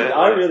good player.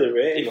 I really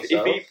rate him.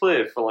 If he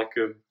played for like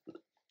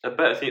a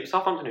better team,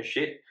 Southampton is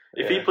shit.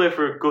 If he played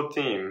for a good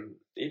team,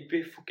 he'd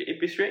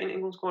be straight in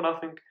England squad. I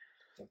think.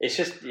 It's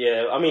just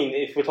I mean,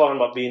 if we're talking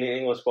about being in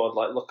England squad,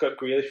 like look at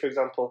Grealish for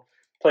example.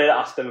 Played at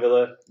Aston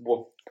Villa,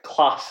 were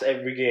class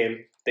every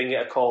game. Didn't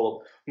get a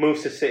call up.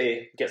 Moves to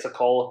City, gets a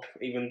call up.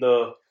 Even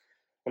though,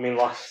 I mean,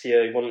 last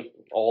year he wasn't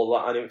all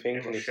that. I didn't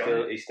think, and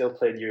he still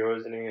played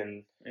Euros,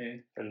 didn't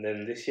he? And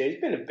then this year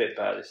he's been a bit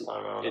better this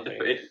time around.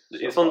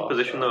 It's on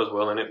position though as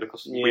well, isn't it?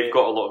 Because we've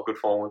got a lot of good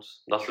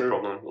forwards. That's the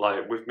problem.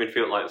 Like with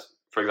midfield, like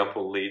for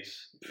example,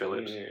 Leeds,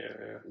 Phillips.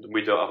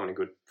 We don't have any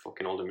good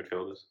fucking older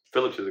midfielders.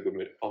 Phillips is a good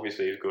mid.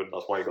 Obviously, he's good.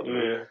 That's why he got the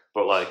mid.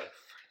 But like.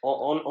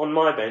 On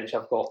my bench,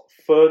 I've got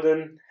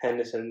Foden,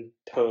 Henderson,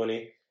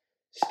 Tony,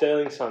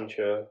 Sterling,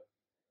 Sancho,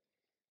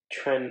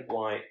 Trent,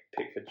 White,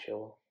 Pickford,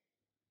 Chilwell.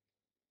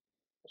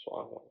 That's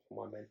what I've got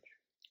for my bench.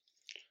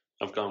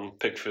 I've gone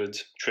Pickford,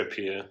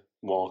 Trippier,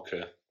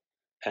 Walker,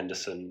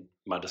 Henderson,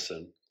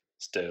 Maddison,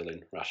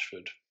 Sterling,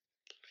 Rashford.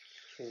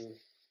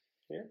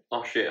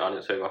 Oh shit! I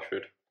didn't say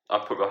Rashford. I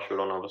put Rashford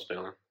on over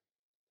Sterling.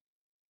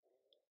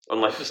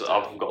 Unless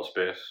I've got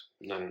space,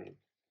 then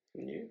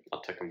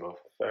I'll take them both.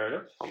 Fair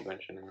enough. I'm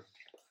benching them.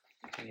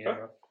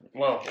 Yeah.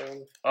 Well,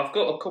 I've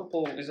got a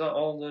couple. Is that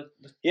all the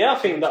Yeah, I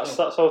think that's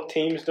all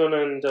teams done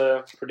and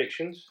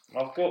predictions.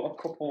 I've got a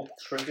couple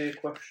trivia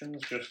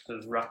questions just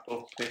to wrap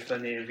up. If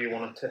any of you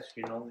want to test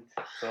your knowledge,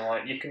 so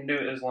like you can do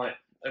it as like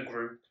a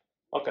group.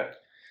 Okay.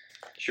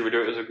 Should we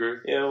do it as a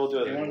group? Yeah, we'll do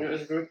it. Do you want to do it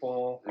as a group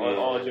or do you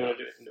want to do it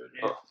individually?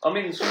 Yeah. I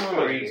mean, some of them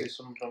are easy,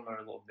 some of them are a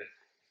little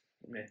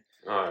bit.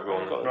 Alright, go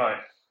on. Right.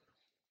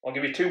 I'll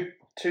give you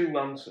two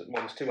answers.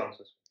 Well, there's two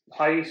answers.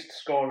 Highest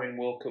scoring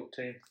World Cup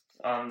team,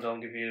 and I'll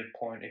give you a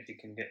point if you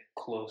can get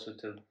closer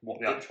to what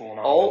the actual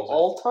number is.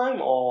 All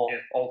time or Yeah,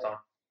 all time.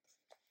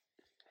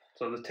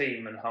 So the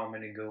team and how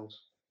many goals.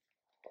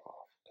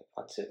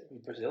 that's it.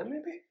 Brazil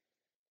maybe.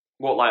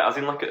 What, like, as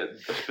in like a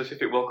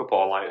specific World Cup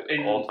or like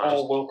In all time?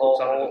 all World Cups.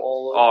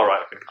 Oh,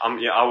 right,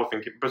 okay. Yeah, I was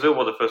thinking Brazil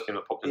were the first team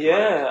that popped into my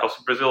head. Because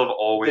Brazil have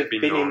always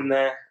They've been in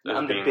there, as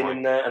and they've being been like-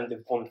 in there, and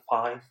they've won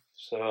 5.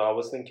 So I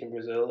was thinking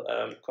Brazil.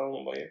 Colin,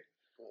 what about you?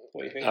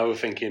 What do you think? I was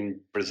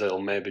thinking Brazil,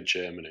 maybe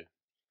Germany,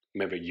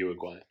 maybe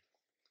Uruguay.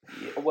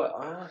 Yeah,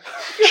 well,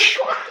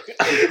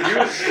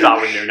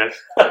 Darwin Nunes.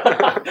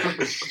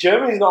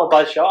 Germany's not a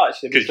bad shot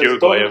actually. Because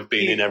Uruguay have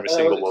been in every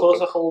single World Closer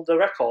Cup. hold the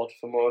record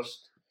for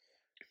most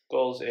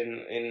goals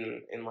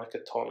in like a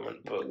tournament,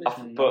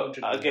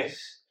 but I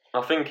guess.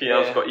 I think he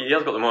has got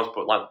the most,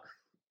 but like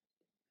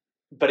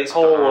But it's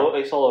all over.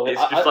 it's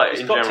just like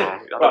in general.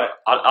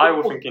 I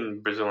was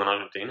thinking Brazil and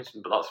Argentina,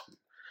 but that's.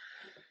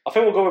 I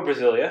think we'll go with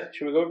Brazil. Yeah,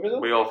 should we go with Brazil?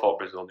 We all thought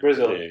Brazil.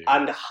 Brazil. Yeah.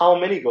 And how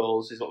many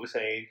goals is what we're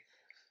saying?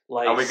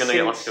 Like, are we going to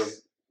get like a?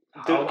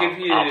 I'll give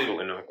you.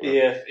 Absolutely no clue.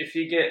 Yeah, If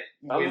you get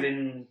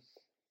within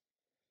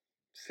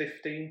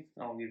 15,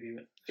 I'll give you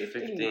it.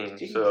 15.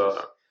 Jesus.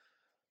 So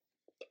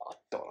I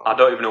don't know. I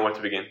don't even know where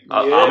to begin.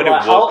 Yeah, how many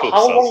like, World Cups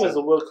how has long it? has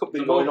the World Cup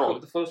been The going World on?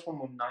 Cup, the first one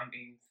was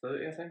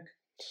 1930, I think.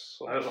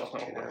 I hope that's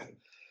not a question.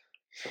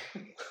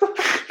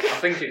 I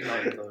think it's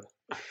 1930.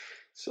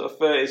 So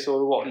 30,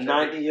 so what,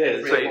 90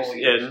 years? So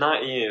it's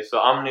 90 years. So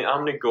how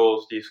many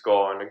goals do you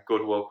score in a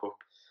good World Cup?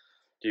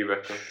 Do you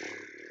reckon?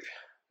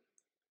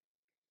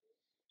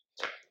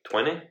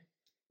 20?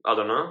 I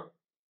don't know.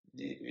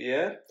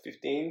 Yeah,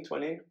 15,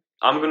 20.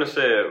 I'm gonna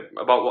say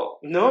about what?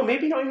 No,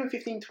 maybe not even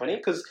 15, 20,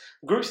 because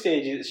group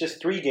stage, it's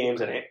just 3 games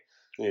in it.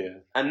 Yeah.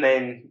 And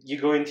then you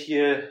go into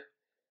your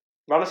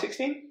round of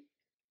 16?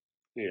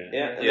 Yeah.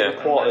 Yeah, and Yeah.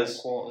 then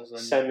quarters, and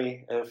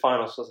semi, and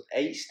final. So it's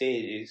 8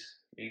 stages.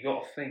 you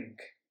got to think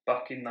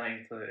back in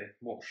 1930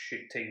 what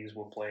shit teams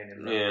were playing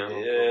in that. Yeah.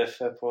 World Yeah, Cup.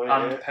 fair point.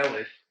 And Yeah.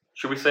 Pelé.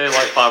 Should we say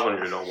like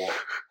 500 or what?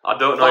 I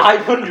don't know.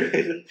 500?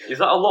 Is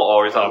that a lot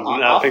or is that?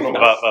 I I think think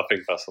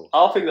that's a lot.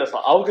 I think that's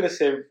like, I was going to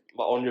say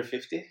about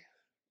 150.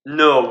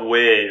 No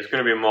way. It's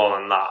gonna be more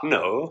than that.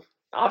 No.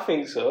 I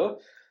think so.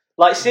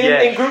 Like, say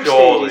Yeah, in group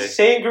surely. stages,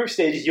 say in group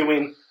stages you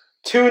win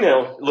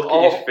 2-0. Look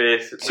at his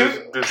face.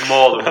 There's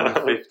more than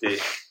 150.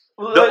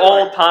 The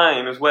all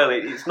time as well.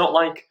 It's not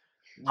like.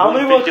 How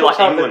many World 150 Cups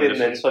like have there England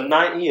been or then? So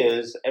 90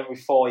 years, every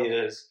 4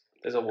 years,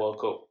 there's a World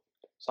Cup.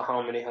 So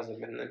how many has there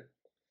been then?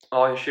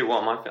 Oh shit!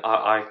 What am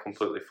I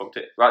completely fucked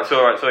it. Right. So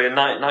you're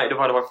 90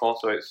 divided by 4,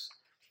 so it's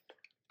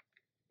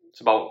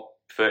about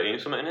 13 or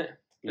something, isn't it?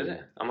 Is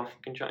it? Am I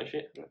fucking chatting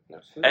shit?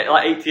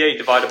 Like 88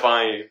 divided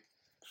by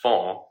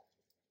 4.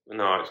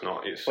 No, it's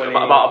not. It's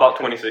about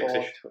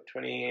 26ish.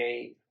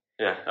 28.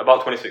 Yeah,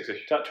 about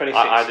 26ish. 26.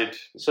 I did.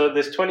 So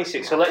there's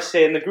 26. So let's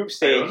say in the group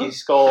stage you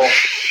score.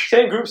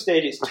 Say in group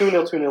stage it's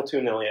 2-0, 2-0,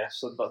 2-0. Yeah.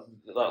 So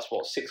that's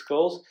what, 6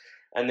 goals,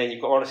 and then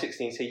you've got round of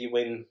 16. So you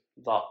win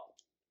that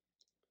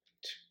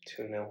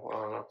 2-0. I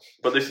don't know.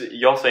 But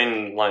you're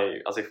saying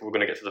like as if we're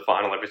gonna get to the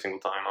final every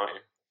single time, aren't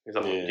you? Is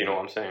that Yeah. do you know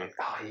what I'm saying?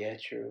 Ah, yeah,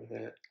 true.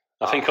 Yeah.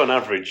 I think on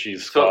average you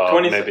So score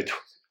 20 maybe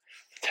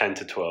 10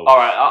 to 12. All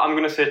right, I'm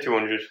gonna say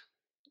 200.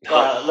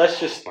 Let's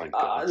just My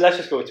God. let's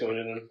just go with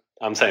 200 then.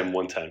 I'm saying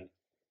 110.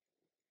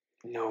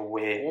 No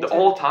way. What The time?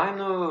 all time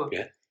though.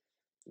 Yeah.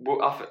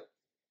 What are you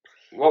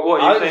saying?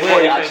 What are you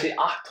saying? Actually,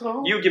 I don't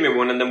know. You give me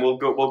one, and then we'll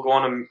go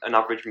on an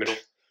average middle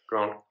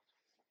ground.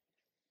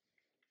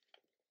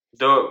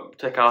 Don't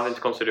take ours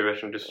into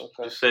consideration. Just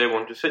say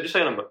one. Just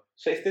say a number.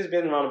 So if there's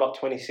been around about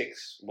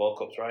 26 World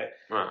Cups, right?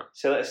 Right.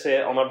 So let's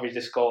say on average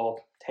they score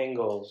 10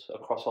 goals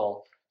across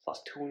all. So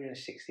that's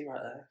 260 right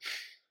there.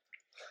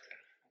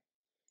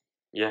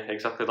 Yeah,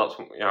 exactly. That's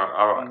all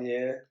right.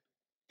 Yeah.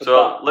 But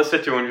So let's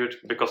say 200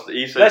 because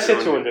he said. let's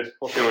say 200.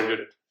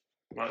 200.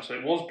 Right, so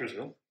it was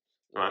Brazil,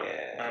 Right.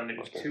 Yeah. and it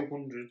was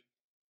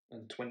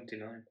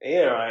 229. Yeah,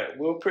 right.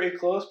 We were pretty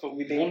close, but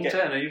we didn't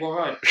 110, are you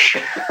alright?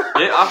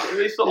 Yeah,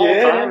 it's the all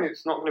Yeah. time.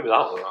 It's not going to be that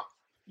low.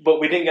 But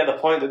we didn't get the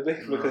point, did we?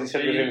 Because he So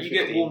said you, within you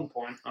get 15. 1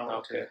 point.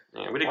 Okay.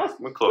 Yeah, we're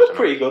We're close enough.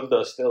 pretty good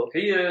though, still.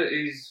 Here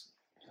is,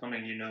 I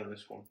mean, you know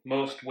this one.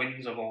 Most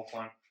wins of all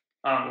time.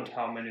 And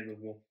how many they've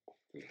won.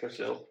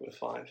 Brazil with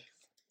 5.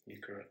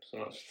 You're correct. So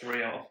that's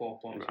 3 out of 4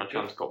 points. My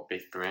chance got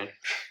big brain.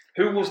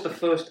 Who was the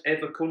first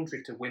ever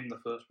country to win the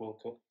first World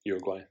Cup?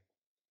 Uruguay.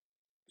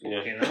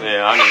 Fucking hell.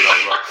 Yeah, I knew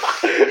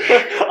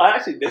that. I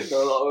actually did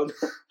know that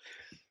one.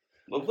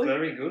 Lovely.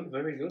 Very good,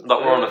 very good. That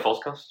were on the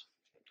Foscast,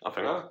 I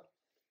think. Ah.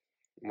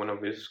 One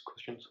of his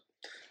questions.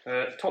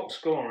 Top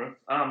scorer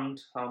and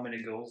how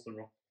many goals there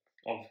are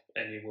of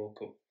any World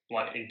Cup,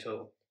 like in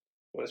total.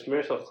 Well, it's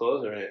Miroslav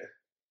Klose, right?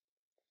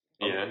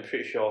 Yeah. I'm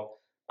pretty sure.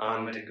 How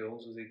And many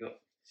goals has he got?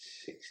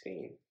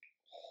 16.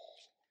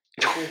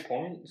 2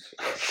 points.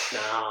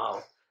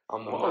 No,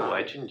 I'm not. What a mad.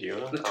 legend you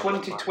are. The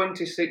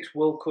 2026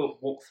 World Cup,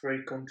 what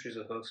 3 countries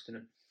are hosting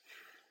it?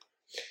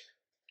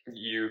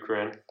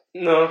 Ukraine.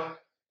 No.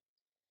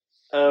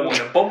 What,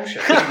 a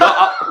bombshell?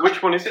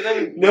 Which one is it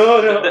then?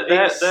 No,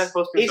 They're it's,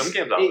 hosting some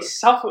games out it's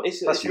South.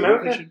 It's That's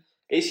America. Eurovision.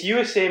 It's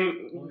USA,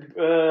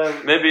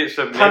 Maybe it's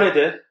a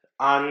Canada,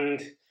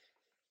 and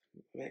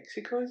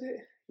Mexico. Is it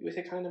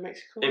USA, Canada,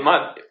 Mexico? It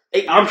might.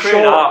 I'm Ukraine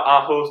sure.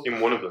 are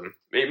hosting one of them.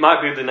 It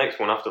might be the next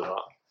one after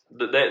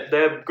that.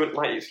 They're good.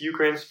 Like it's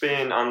Ukraine,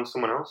 Spain, and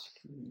someone else.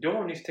 You're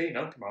on his team,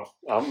 help him out.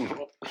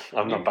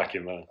 I'm not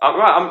backing that.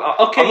 Right.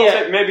 I'm Okay, I'm not yeah.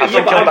 saying maybe I it's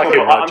think not I'm back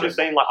backing in, I'm Roger. just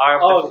saying like I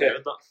have Oh, definitely okay.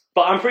 heard that.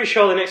 But I'm pretty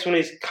sure the next one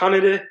is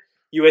Canada,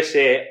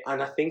 USA,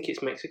 and I think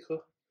it's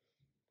Mexico.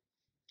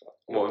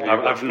 What have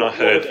you I've not What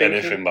heard we're thinking.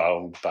 anything, but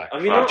I'll back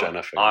Have you not? Roger,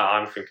 I think.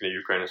 I'm thinking of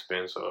Ukraine and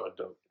Spain, so I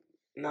don't.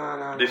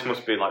 No. This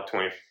must be like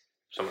 20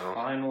 something else.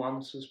 Final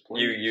answers,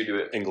 please. You do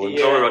it. England.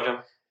 Yeah. Sorry,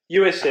 Roger.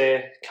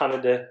 USA,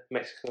 Canada,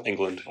 Mexico.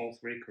 England. All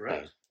 3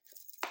 correct.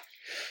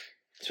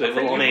 So I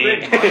think Lonnie.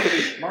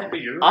 Ukraine might be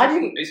Eurovision. I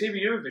didn't- It's either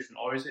Eurovision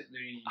or is it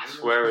the... I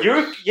swear it's...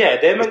 Europe, yeah,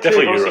 they're meant It's to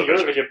be definitely hosting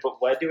Eurovision. Eurovision,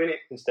 but we're doing it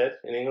instead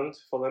in England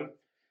for them.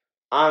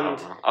 I And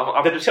don't know.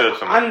 I've the just heard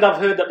something. and I've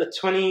heard that the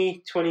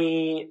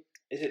 2020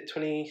 is it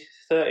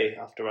 2030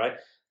 after right?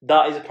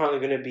 That is apparently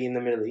going to be in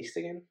the Middle East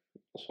again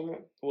or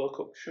something. World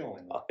Cup.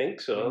 Surely I not. think I'm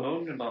so.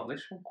 wondering about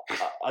this one.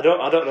 I don't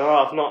know.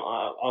 I've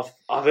not.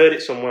 I've heard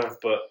it somewhere,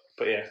 but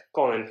yeah.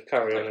 Go on in,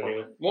 carry on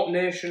anyway. What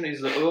nation is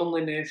the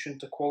only nation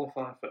to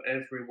qualify for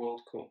every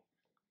World Cup?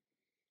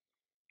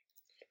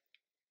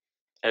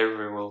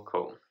 Every World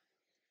Cup.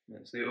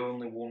 It's the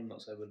only one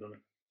that's ever done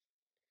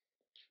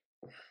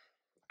it.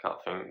 Can't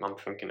think. I'm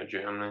thinking of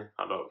Germany.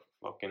 I don't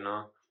fucking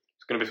know.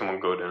 It's gonna be someone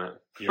good in it.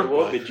 It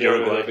won't be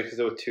Germany Uruguay. because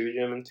there were 2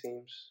 German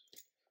teams.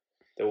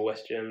 There were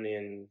West Germany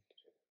and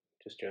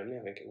just Germany,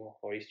 I think it was,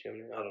 or East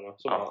Germany. I don't know.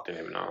 Something I like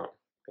didn't even know.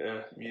 that.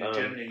 Yeah, Yeah.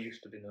 Germany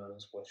used to be known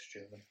as West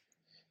Germany.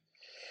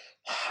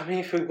 I mean,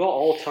 if we've got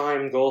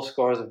all-time goal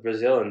scorers of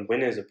Brazil and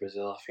winners of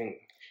Brazil, I think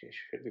it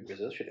should be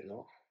Brazil, should it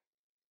not?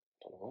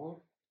 I don't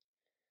know.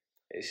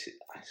 It's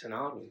an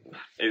hard one.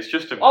 It's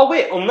just a. Oh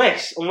wait,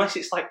 unless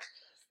it's like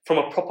from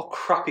a proper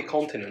crappy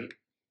continent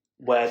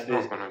where It's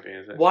there's not gonna be,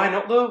 is it? why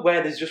not though?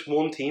 Where there's just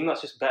one team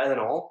that's just better than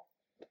all.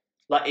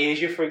 Like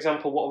Asia, for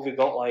example, what have we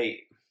got?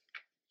 Like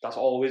that's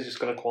always just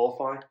going to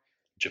qualify.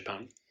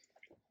 Japan.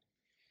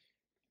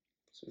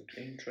 It's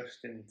an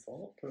interesting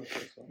thought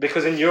process.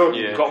 Because in Europe,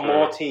 Yeah, you've got true.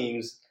 more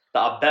teams that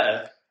are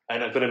better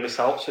and are going to miss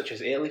out, such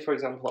as Italy, for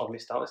example, that have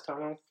missed out this time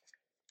around.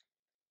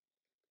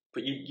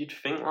 But you'd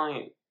think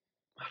like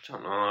I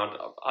don't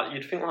know.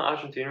 You'd think like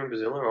Argentina and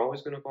Brazil are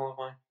always going to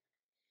qualify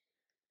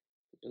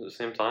at the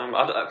same time.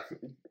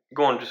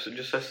 Go on, just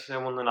say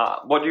one then.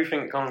 What do you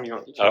think, Colin?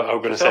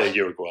 I'm going to say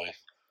Uruguay.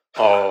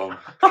 Oh,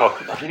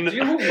 fuck. Do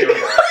you love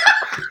Uruguay?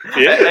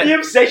 Yeah. The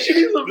obsession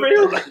is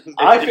unreal.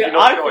 I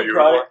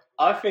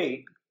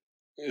think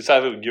It's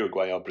either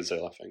Uruguay or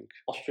Brazil, I think.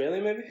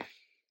 Australia maybe.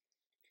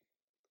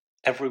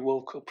 Every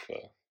World Cup,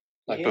 though.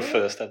 Like Yeah. the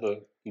first ever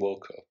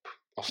World Cup.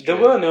 They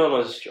Australia. were known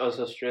as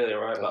Australia,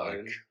 right? Back Like,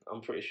 then.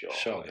 I'm pretty sure.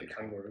 Surely.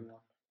 Kangaroo.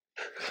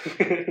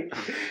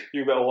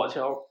 You better watch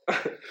out.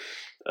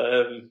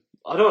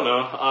 I don't know.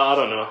 I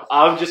don't know.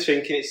 I'm just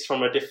thinking it's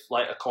from a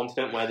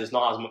continent where there's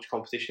not as much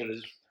competition.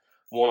 There's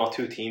 1 or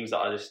 2 teams that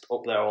are just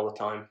up there all the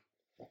time.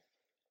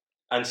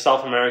 And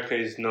South America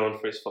is known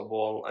for its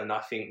football, and I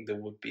think there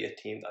would be a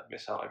team that'd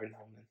miss out every now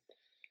and then.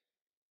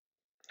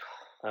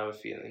 I have a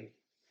feeling.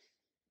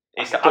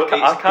 I It's can't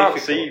difficult.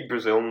 see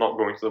Brazil not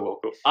going to the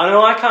World Cup. I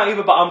know I can't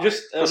either, but I'm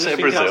just Let's say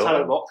thinking Brazil. outside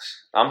the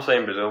box. I'm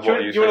saying Brazil. Do What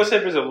are you you want to saying?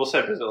 say Brazil? We'll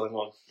say Brazil in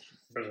one.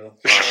 Brazil.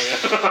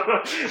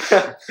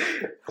 Right.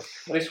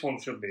 This one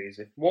should be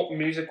easy. What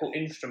musical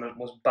instrument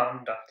was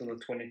banned after the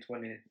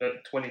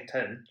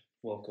 2010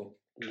 World Cup?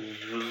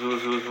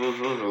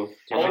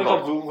 Oh my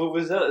god,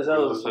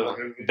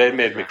 Vuvuzela. They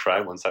made me cry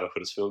once at a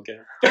Huddersfield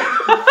game.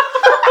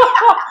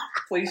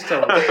 Please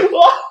tell me.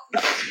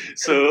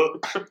 So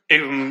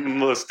it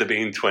must have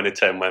been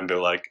 2010 when they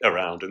were like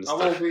around and How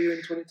stuff. old were you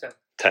in 2010?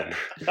 10.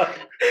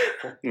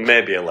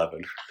 Maybe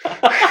 11.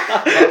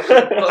 That's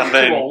And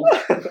then- too old.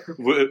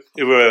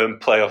 We were in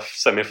playoff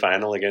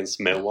semi-final against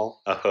Millwall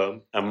at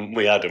home, and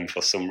we had them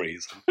for some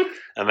reason.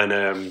 And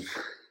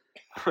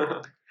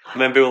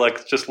then they were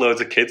like just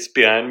loads of kids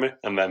behind me,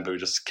 and then they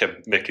just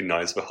kept making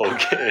noise the whole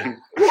game.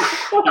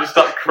 You just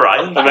start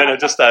crying. And then I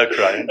just started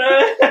crying.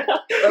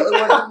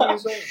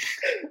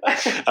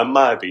 I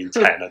might have been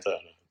 10, I don't know.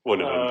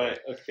 One of them. Alright,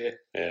 okay.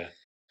 Yeah.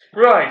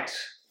 Right.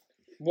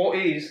 What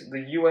is the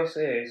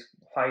USA's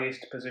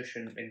highest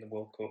position in the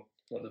World Cup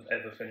that they've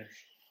ever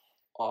finished?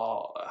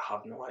 Oh, I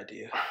have no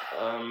idea.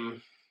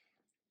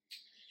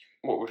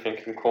 What we're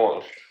thinking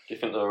quarters? Do you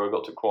think they've ever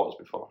got to quarters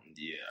before?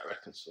 Yeah, I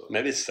reckon so.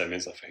 Maybe it's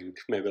semis, I think.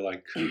 Maybe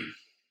like.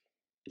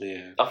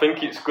 Yeah. I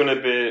think it's going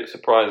to be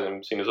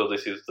surprising, seeing as though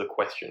this is the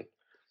question.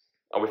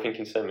 Are we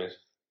thinking semis?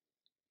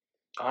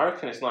 I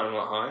reckon it's not even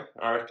that high.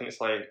 I reckon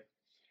it's like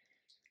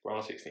round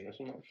of 16 or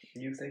something.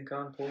 You think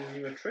I'm pulling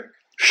you a trick?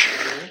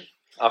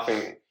 I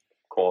think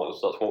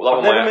quarters. That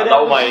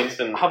was my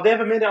instant. Have they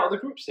ever made it out of the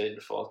group stage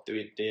before? Do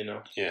you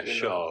know? Yeah, Do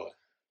you know? sure.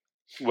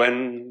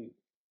 When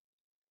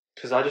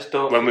Because I just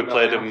don't. we think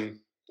played that them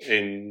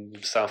in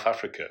South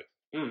Africa,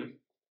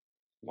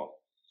 What?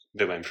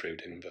 they went through,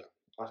 didn't they?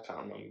 I can't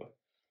remember.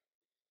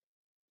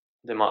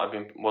 They might have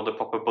been. Were they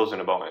proper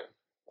buzzing about it?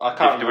 I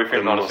can't. Do we think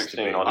There round of must have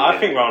 16 been. or? I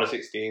think round of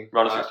 16.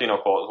 round of 16 or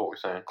quarters. What we're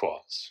saying?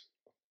 Quarters.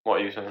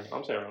 What are you saying?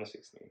 I'm saying round of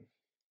 16.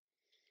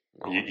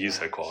 You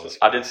said quarters.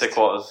 I did say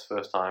quarters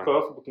first time.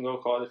 We can go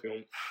quarters if you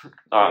want.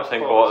 Alright,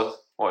 saying quarters.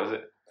 What is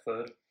it?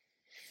 Third.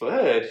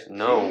 Third?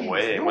 No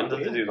way. No When did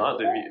they way. do that?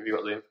 Have you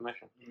got the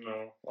information?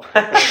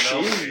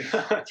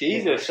 No.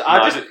 Jesus. No,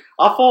 I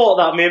thought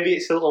that maybe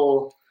it's a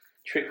little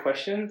trick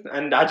question,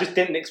 and I just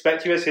didn't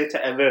expect USA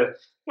to ever.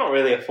 Not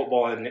really a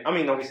football. I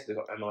mean, obviously they've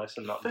got MLS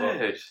and that, but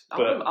Third.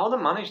 but- How they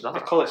manage they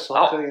that? call it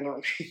soccer. You know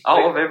what I mean?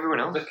 Out of everyone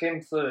else. They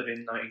came third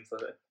in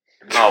 1930.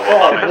 Oh,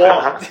 well,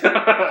 that makes sense.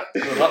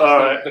 what? So that was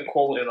Alright. the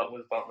quality that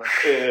was back then.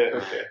 Yeah,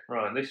 okay.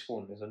 Right, this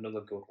one is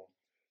another good one.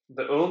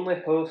 The only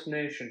host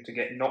nation to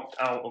get knocked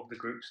out of the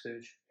group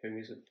stage. Who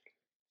is it?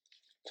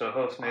 So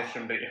host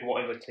nation,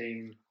 whatever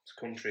team's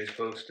country is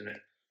hosting it.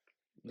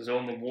 There's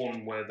only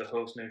one where the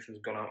host nation's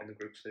gone out in the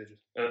group stages.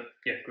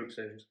 Group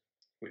stages.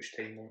 Which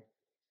team won?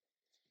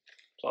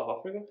 South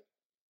Africa?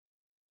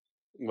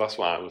 That's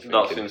what I was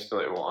That's thinking.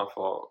 instantly what I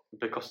thought.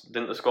 Because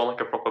didn't they score like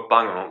a proper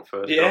banger on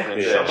first? Yeah. opening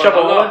Yeah. day?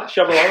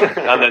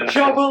 Shabalala. And then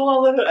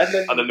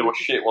Shabalala. and then they were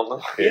shit,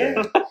 weren't they?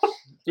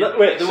 Yeah.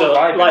 Wait, They so were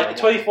vibing like on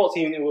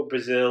 2014 it was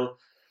Brazil.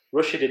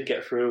 Russia did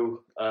get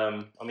through. I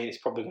mean, it's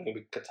probably going to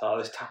be Qatar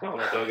this time. I'm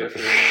not going to get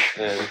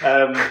through.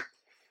 Yeah.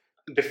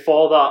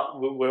 Before that,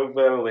 where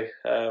were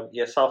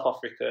we? South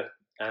Africa,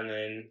 and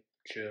then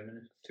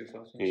Germany,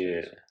 2006.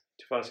 Yeah.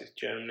 2006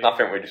 Germany. I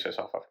think we just say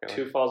South Africa.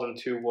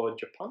 2002 was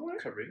Japan, right?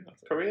 Korea. I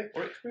think. Korea.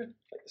 Or it's Korea.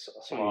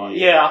 Something like that.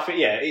 Yeah, I think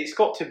it's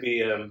got to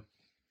be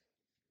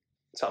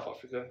South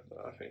Africa.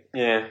 I think.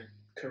 Yeah.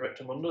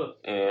 Correct, Mundo.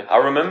 Yeah. I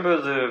remember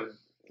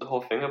the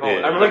whole thing about Yeah.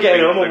 it. I remember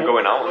getting home them and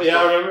going out. And Yeah,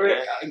 stuff. I remember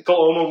it. I got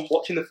home and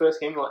watching the first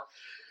game like.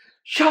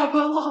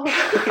 Shabalala!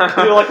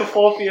 Like a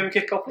 4 p.m.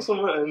 kickoff or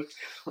something, and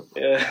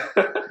yeah.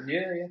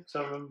 Yeah.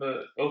 So I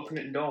remember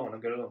opening the door when I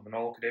got home and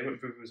all I could hear was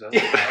Vuvuzela.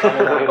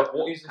 And I'm like,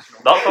 what is this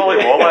noise? That's all it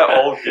was, like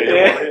all game.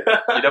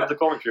 Yeah. You'd have the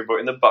commentary, but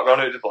in the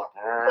background it was just like.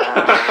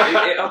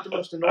 It had the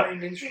most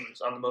annoying instruments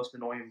and the most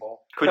annoying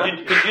ball. Could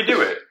you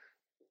do it?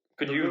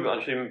 Could you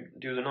actually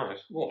do the noise?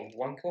 What?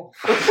 Wank off.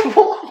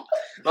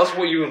 That's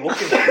what you were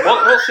looking at.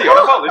 What's he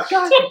on about this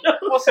guy?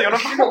 What's he on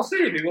Did you about? not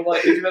see him? You were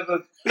like, did you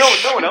ever... No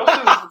one else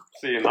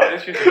is seeing that.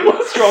 It's just,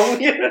 What's wrong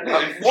with you?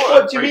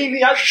 What do you mean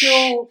the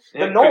actual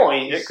the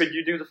noise? Could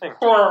you do the thing?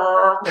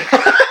 Oh.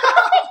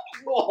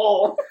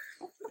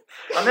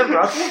 I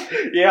never had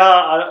one. Yeah,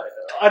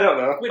 I don't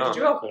know. Wait, did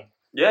you have one?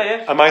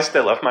 Yeah. I might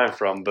still have mine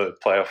from the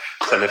playoff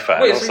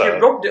semi-final. Wait, so you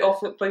robbed it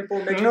off at people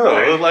and made you No,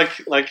 cry?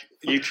 like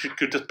you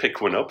could just pick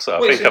one up. So I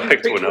Wait, think so I you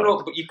picked picked one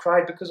up. but you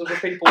cried because other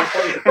people were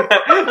playing.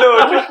 No,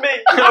 just me.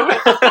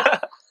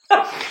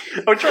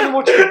 I'm trying to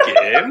watch the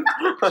game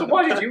So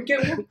why did you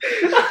get one?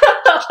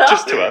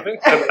 just to have it,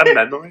 a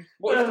memory.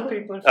 What if the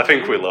people in I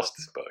think front we of you- lost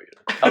this boat.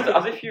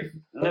 As if you've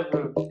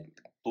never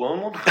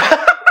blown one.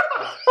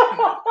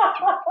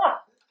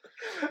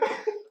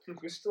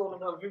 We're still on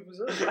about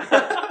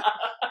Vuvuzela.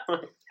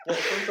 Well,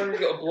 sometimes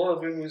you got to blow a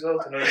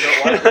Vuvuzela to know you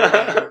don't like the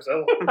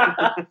Vuvuzela.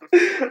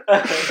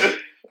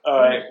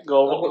 Alright, go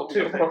I've on. got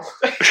two more.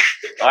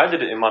 I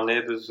did it in my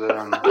neighbour's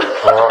letterbox.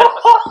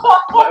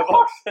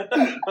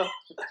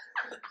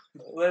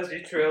 There's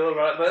your trailer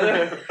right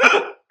there.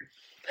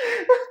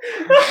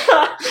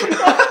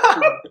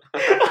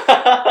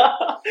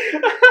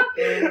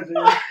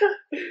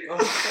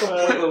 I've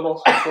completely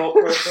lost my thought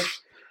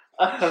process.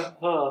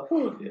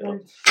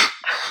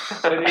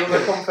 Any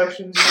other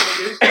confessions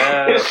you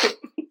want to do?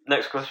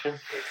 Next question.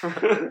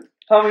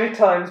 How many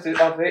times did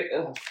I think?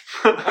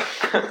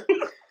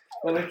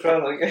 Let me try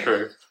that again.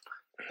 True.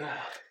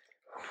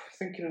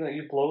 Thinking that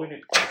you're blowing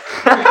it.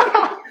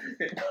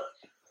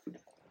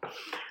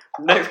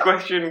 Next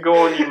question.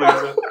 Go on, you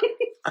loser.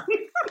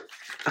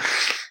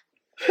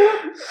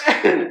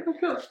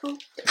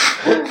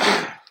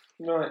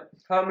 Right.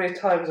 How many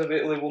times have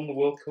Italy won the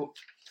World Cup?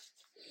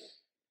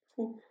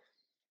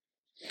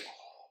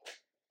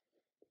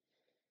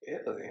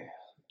 Italy.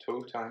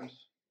 2 times.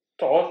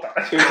 Oh,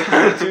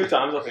 Two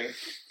times, I think.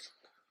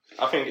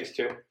 I think it's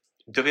 2.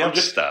 Do they I'm have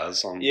just-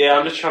 stars on? Yeah,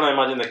 I'm just trying to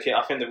imagine the kit.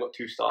 I think they've got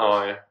 2 stars.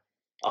 Oh yeah.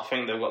 I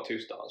think they've got 2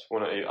 stars.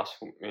 One at each.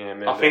 Yeah,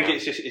 maybe. I think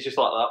it's just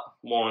like that.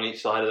 One on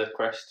each side of the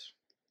crest.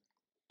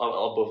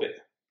 Above it.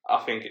 I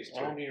think it's 2.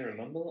 How do you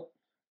remember that?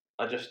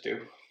 I just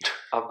do.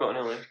 I've got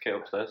an LA kit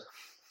upstairs.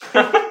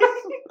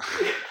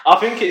 I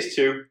think it's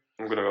 2.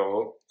 I'm gonna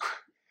go up.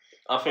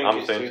 I think I'm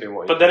it's saying 2. two,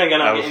 what But you then think?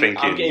 again, I was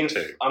thinking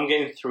 2. I'm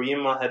getting 3 in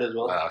my head as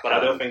well. Well, but I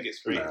don't can't- think it's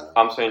 3. No.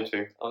 I'm saying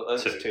 2.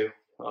 It's 2. 2.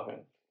 I think.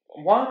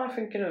 Why am I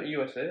thinking of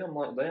USA? I'm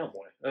like, they haven't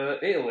won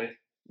it. Italy.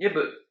 Yeah,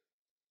 but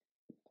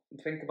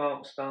think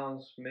about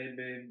stars,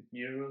 maybe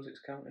Euros, it's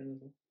counting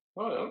as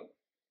well. No, it don't.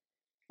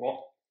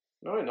 What?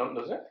 No, it don't,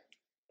 does it?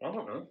 I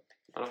don't know.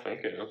 I don't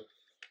think it is.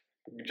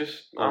 You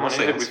just. I'm How many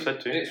saying did we two.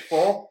 said 2? It's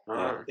 4.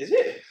 Alright. Is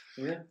it?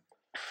 Yeah.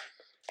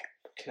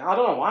 I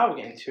don't know why we're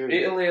getting 2.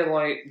 Italy are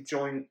like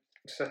joint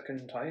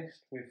second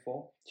highest with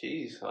 4.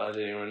 Jeez, I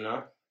didn't even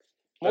know.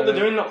 What they're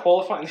doing, not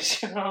qualifying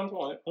this year round?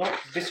 What?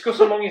 Discuss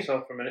among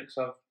yourself for a minute,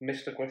 because I've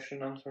missed a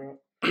question answer.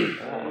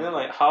 Yeah,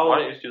 like how? Why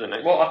don't you just do the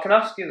next Well, one? I can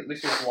ask you.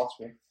 This is the last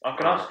one. I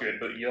can ask you it,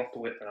 but you have to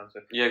wait for an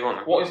answer. Yeah, go on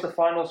then. What is the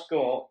final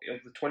score of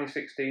the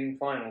 2016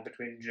 final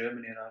between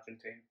Germany and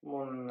Argentina?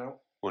 1-0.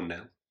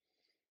 1-0.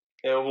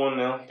 Yeah,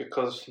 1-0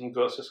 because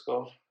Götze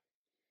scored.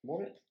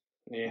 What?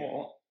 Yeah.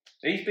 What?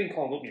 He's been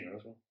called up, you know,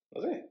 as well.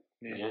 Was it?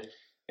 Yeah.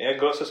 Yeah,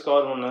 Götze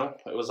scored 1-0.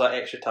 It was like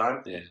extra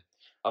time. Yeah.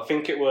 I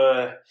think it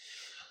were.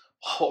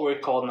 What were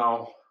it called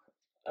now?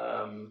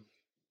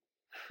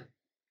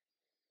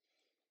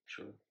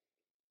 Sure.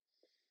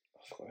 I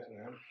forgot his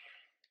name.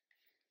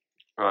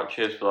 Alright,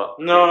 cheers for that.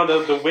 No,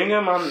 the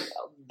winger man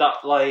that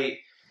like.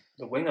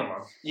 The winger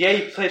man. Yeah,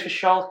 he played for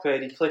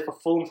Schalke. He played for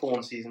Fulham for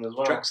 1 season as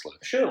well. Drexler.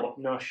 Sure.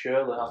 No,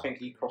 Shirley. I think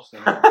he crossed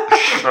him.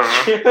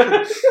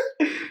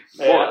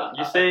 What?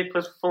 You say he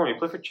plays for Fulham? He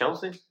played for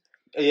Chelsea?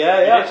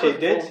 Yeah, He actually did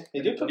did. play for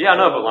He did. play Yeah, I for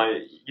know, Fulham. but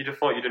like, you'd have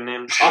thought you'd have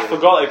named I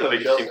forgot he the played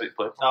biggest for teams that he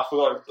played. I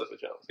forgot he played for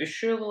Chelsea. Is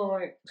Shirley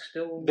like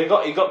still?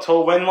 He got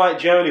told when like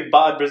Germany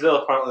battered Brazil.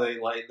 Apparently,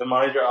 like the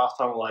manager at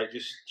halftime was like,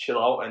 just chill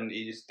out, and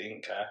he just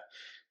didn't care.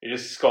 He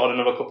just scored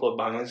another couple of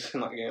bangers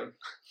in that game.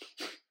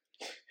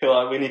 He was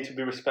like, we need to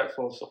be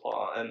respectful and stuff like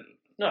that. And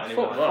No, anyway,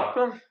 fuck that. Fuck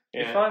them.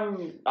 If yeah,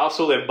 I'm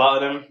absolutely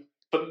battered him.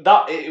 But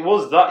that it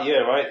was that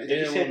year, right? Did Yeah,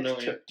 you say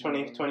 1-0, yeah.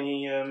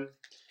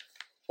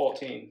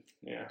 2014?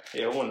 Yeah,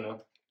 1-0.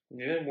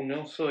 yeah, well,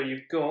 no. So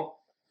you've got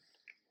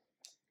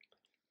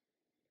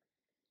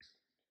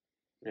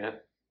Yeah.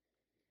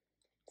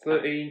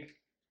 13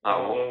 Oh,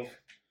 out well, of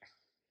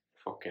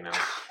fucking hell.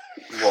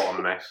 What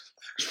a mess.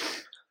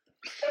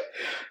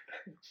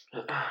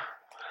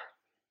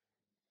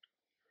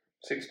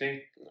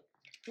 16.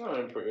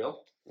 Oh, pretty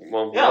well.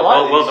 Well, Yeah, I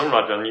like well these. done,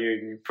 Rajan.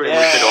 You pretty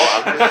much did all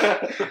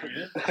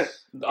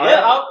answers.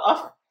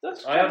 Yeah,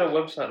 that's I had a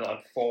website that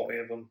had 40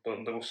 of them, but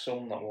there was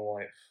some that were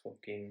like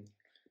fucking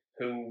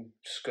who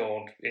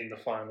scored in the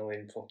final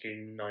in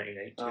fucking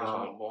 1980 or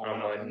something. well,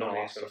 I'm like, no, no,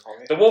 that's so-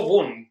 funny. There was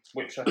one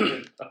which I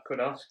could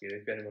ask you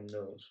if anyone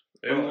knows.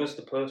 Who was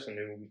the person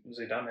who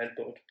Zidane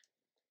headbutted?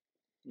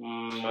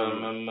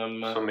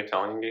 Some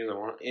Italian geezer,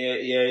 wasn't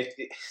it? Yeah,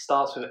 it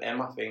starts with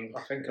M, I think.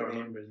 I think I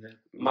remember his name.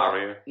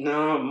 Mario.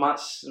 No,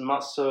 Matsu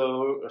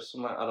or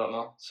something. I don't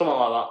know. Something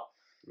like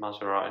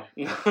Maserati.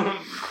 that.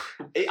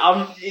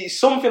 It's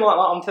something like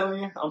that. I'm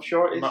telling you. I'm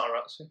sure it is.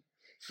 Materazzi.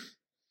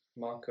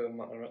 Marco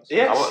Materazzi.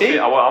 Yeah, I was, see?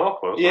 I was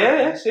close.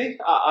 Yeah, see,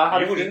 I had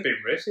You a would feeling. have been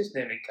racist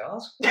naming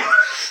cars.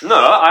 No,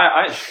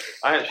 I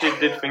actually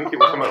did think it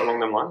was something along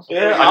them lines.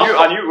 Yeah,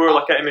 I knew we were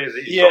like at MAZ.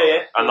 Yeah, yeah.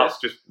 And yeah. that's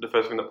just the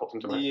first thing that popped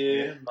into my head.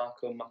 Yeah,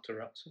 Marco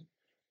Materazzi.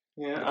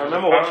 yeah. I Because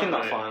remember watching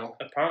that apparently- final.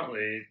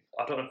 Apparently,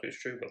 I don't know if it's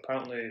true, but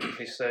apparently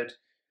he said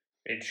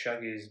he'd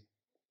shag his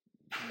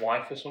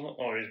wife or something,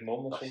 or his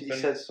mum or something. He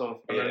said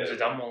something. and then Yeah.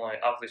 Zidane were like,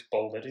 have this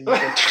bald head in your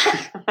head.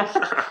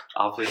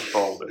 I've this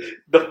folded.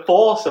 The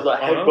force of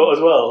that I know. headbutt as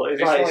well.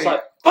 It's It's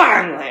like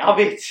bang, like have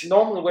it.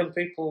 Normally when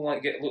people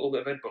like get a little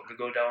bit of headbutt, they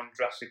go down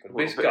drastically.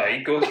 This Little bit. guy,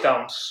 he goes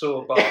down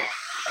so bad.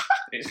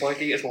 It's like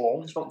he gets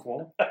launched from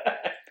floor.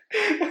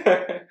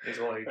 He's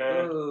like,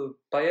 oh,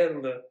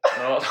 paella. No,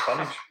 that's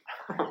Spanish.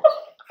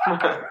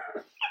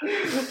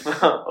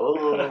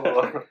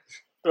 Oh.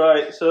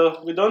 Right,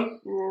 so we're done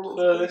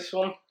for this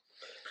one.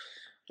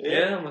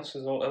 Yeah, unless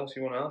there's what else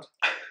you want to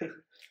add.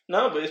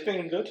 No, but it's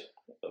been good.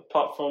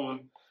 Apart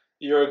from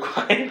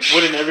Uruguay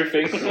winning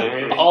everything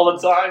Yeah. all the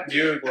time.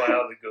 Uruguay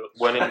are the goats.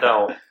 When in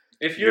doubt,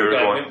 If Uruguay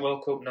Uruguay. win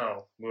World Cup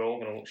now, we're all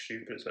going to look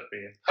stupid except for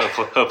you.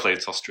 Hopefully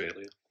it's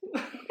Australia.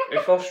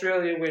 If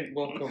Australia win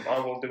World Cup, I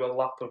will do a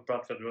lap of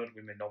Bradford Road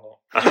with my dog.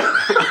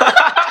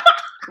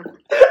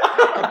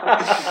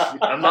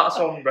 And that's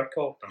on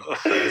record.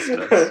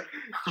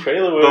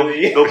 Trailer they'll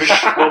worthy. be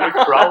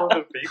crowds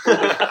of people.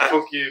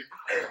 Fuck you.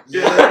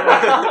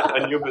 Yeah.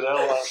 And you'll be there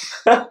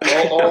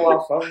like, all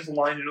our fans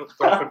lining up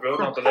Bradford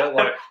Road, I'll be there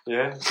like,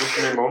 yeah,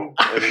 just my mum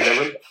and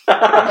Dylan.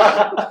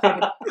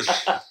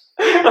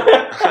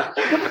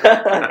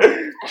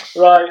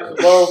 Right,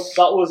 well,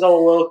 that was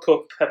our World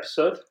Cup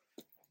episode.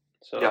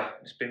 So, Yeah.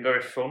 it's been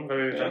very fun,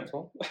 very Yeah.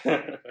 eventful,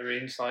 very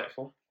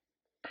insightful.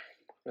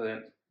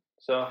 Brilliant.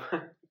 So,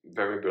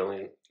 Very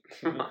brilliant.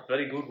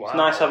 Very good. Wow. it's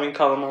nice having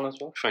Callum on as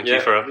well. Thank Yeah.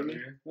 you for having me.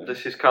 Yeah.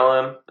 This is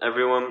Callum,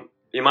 everyone.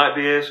 He might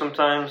be here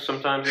sometimes,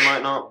 sometimes he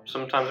might not,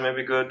 sometimes he may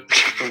be good,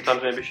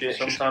 sometimes maybe shit.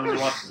 Sometimes he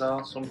likes to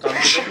die,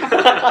 sometimes he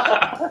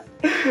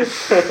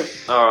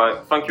doesn't.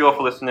 Alright, thank you all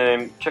for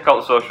listening. Check out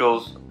the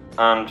socials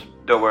and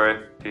don't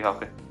worry, be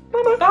happy.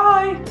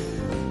 Bye.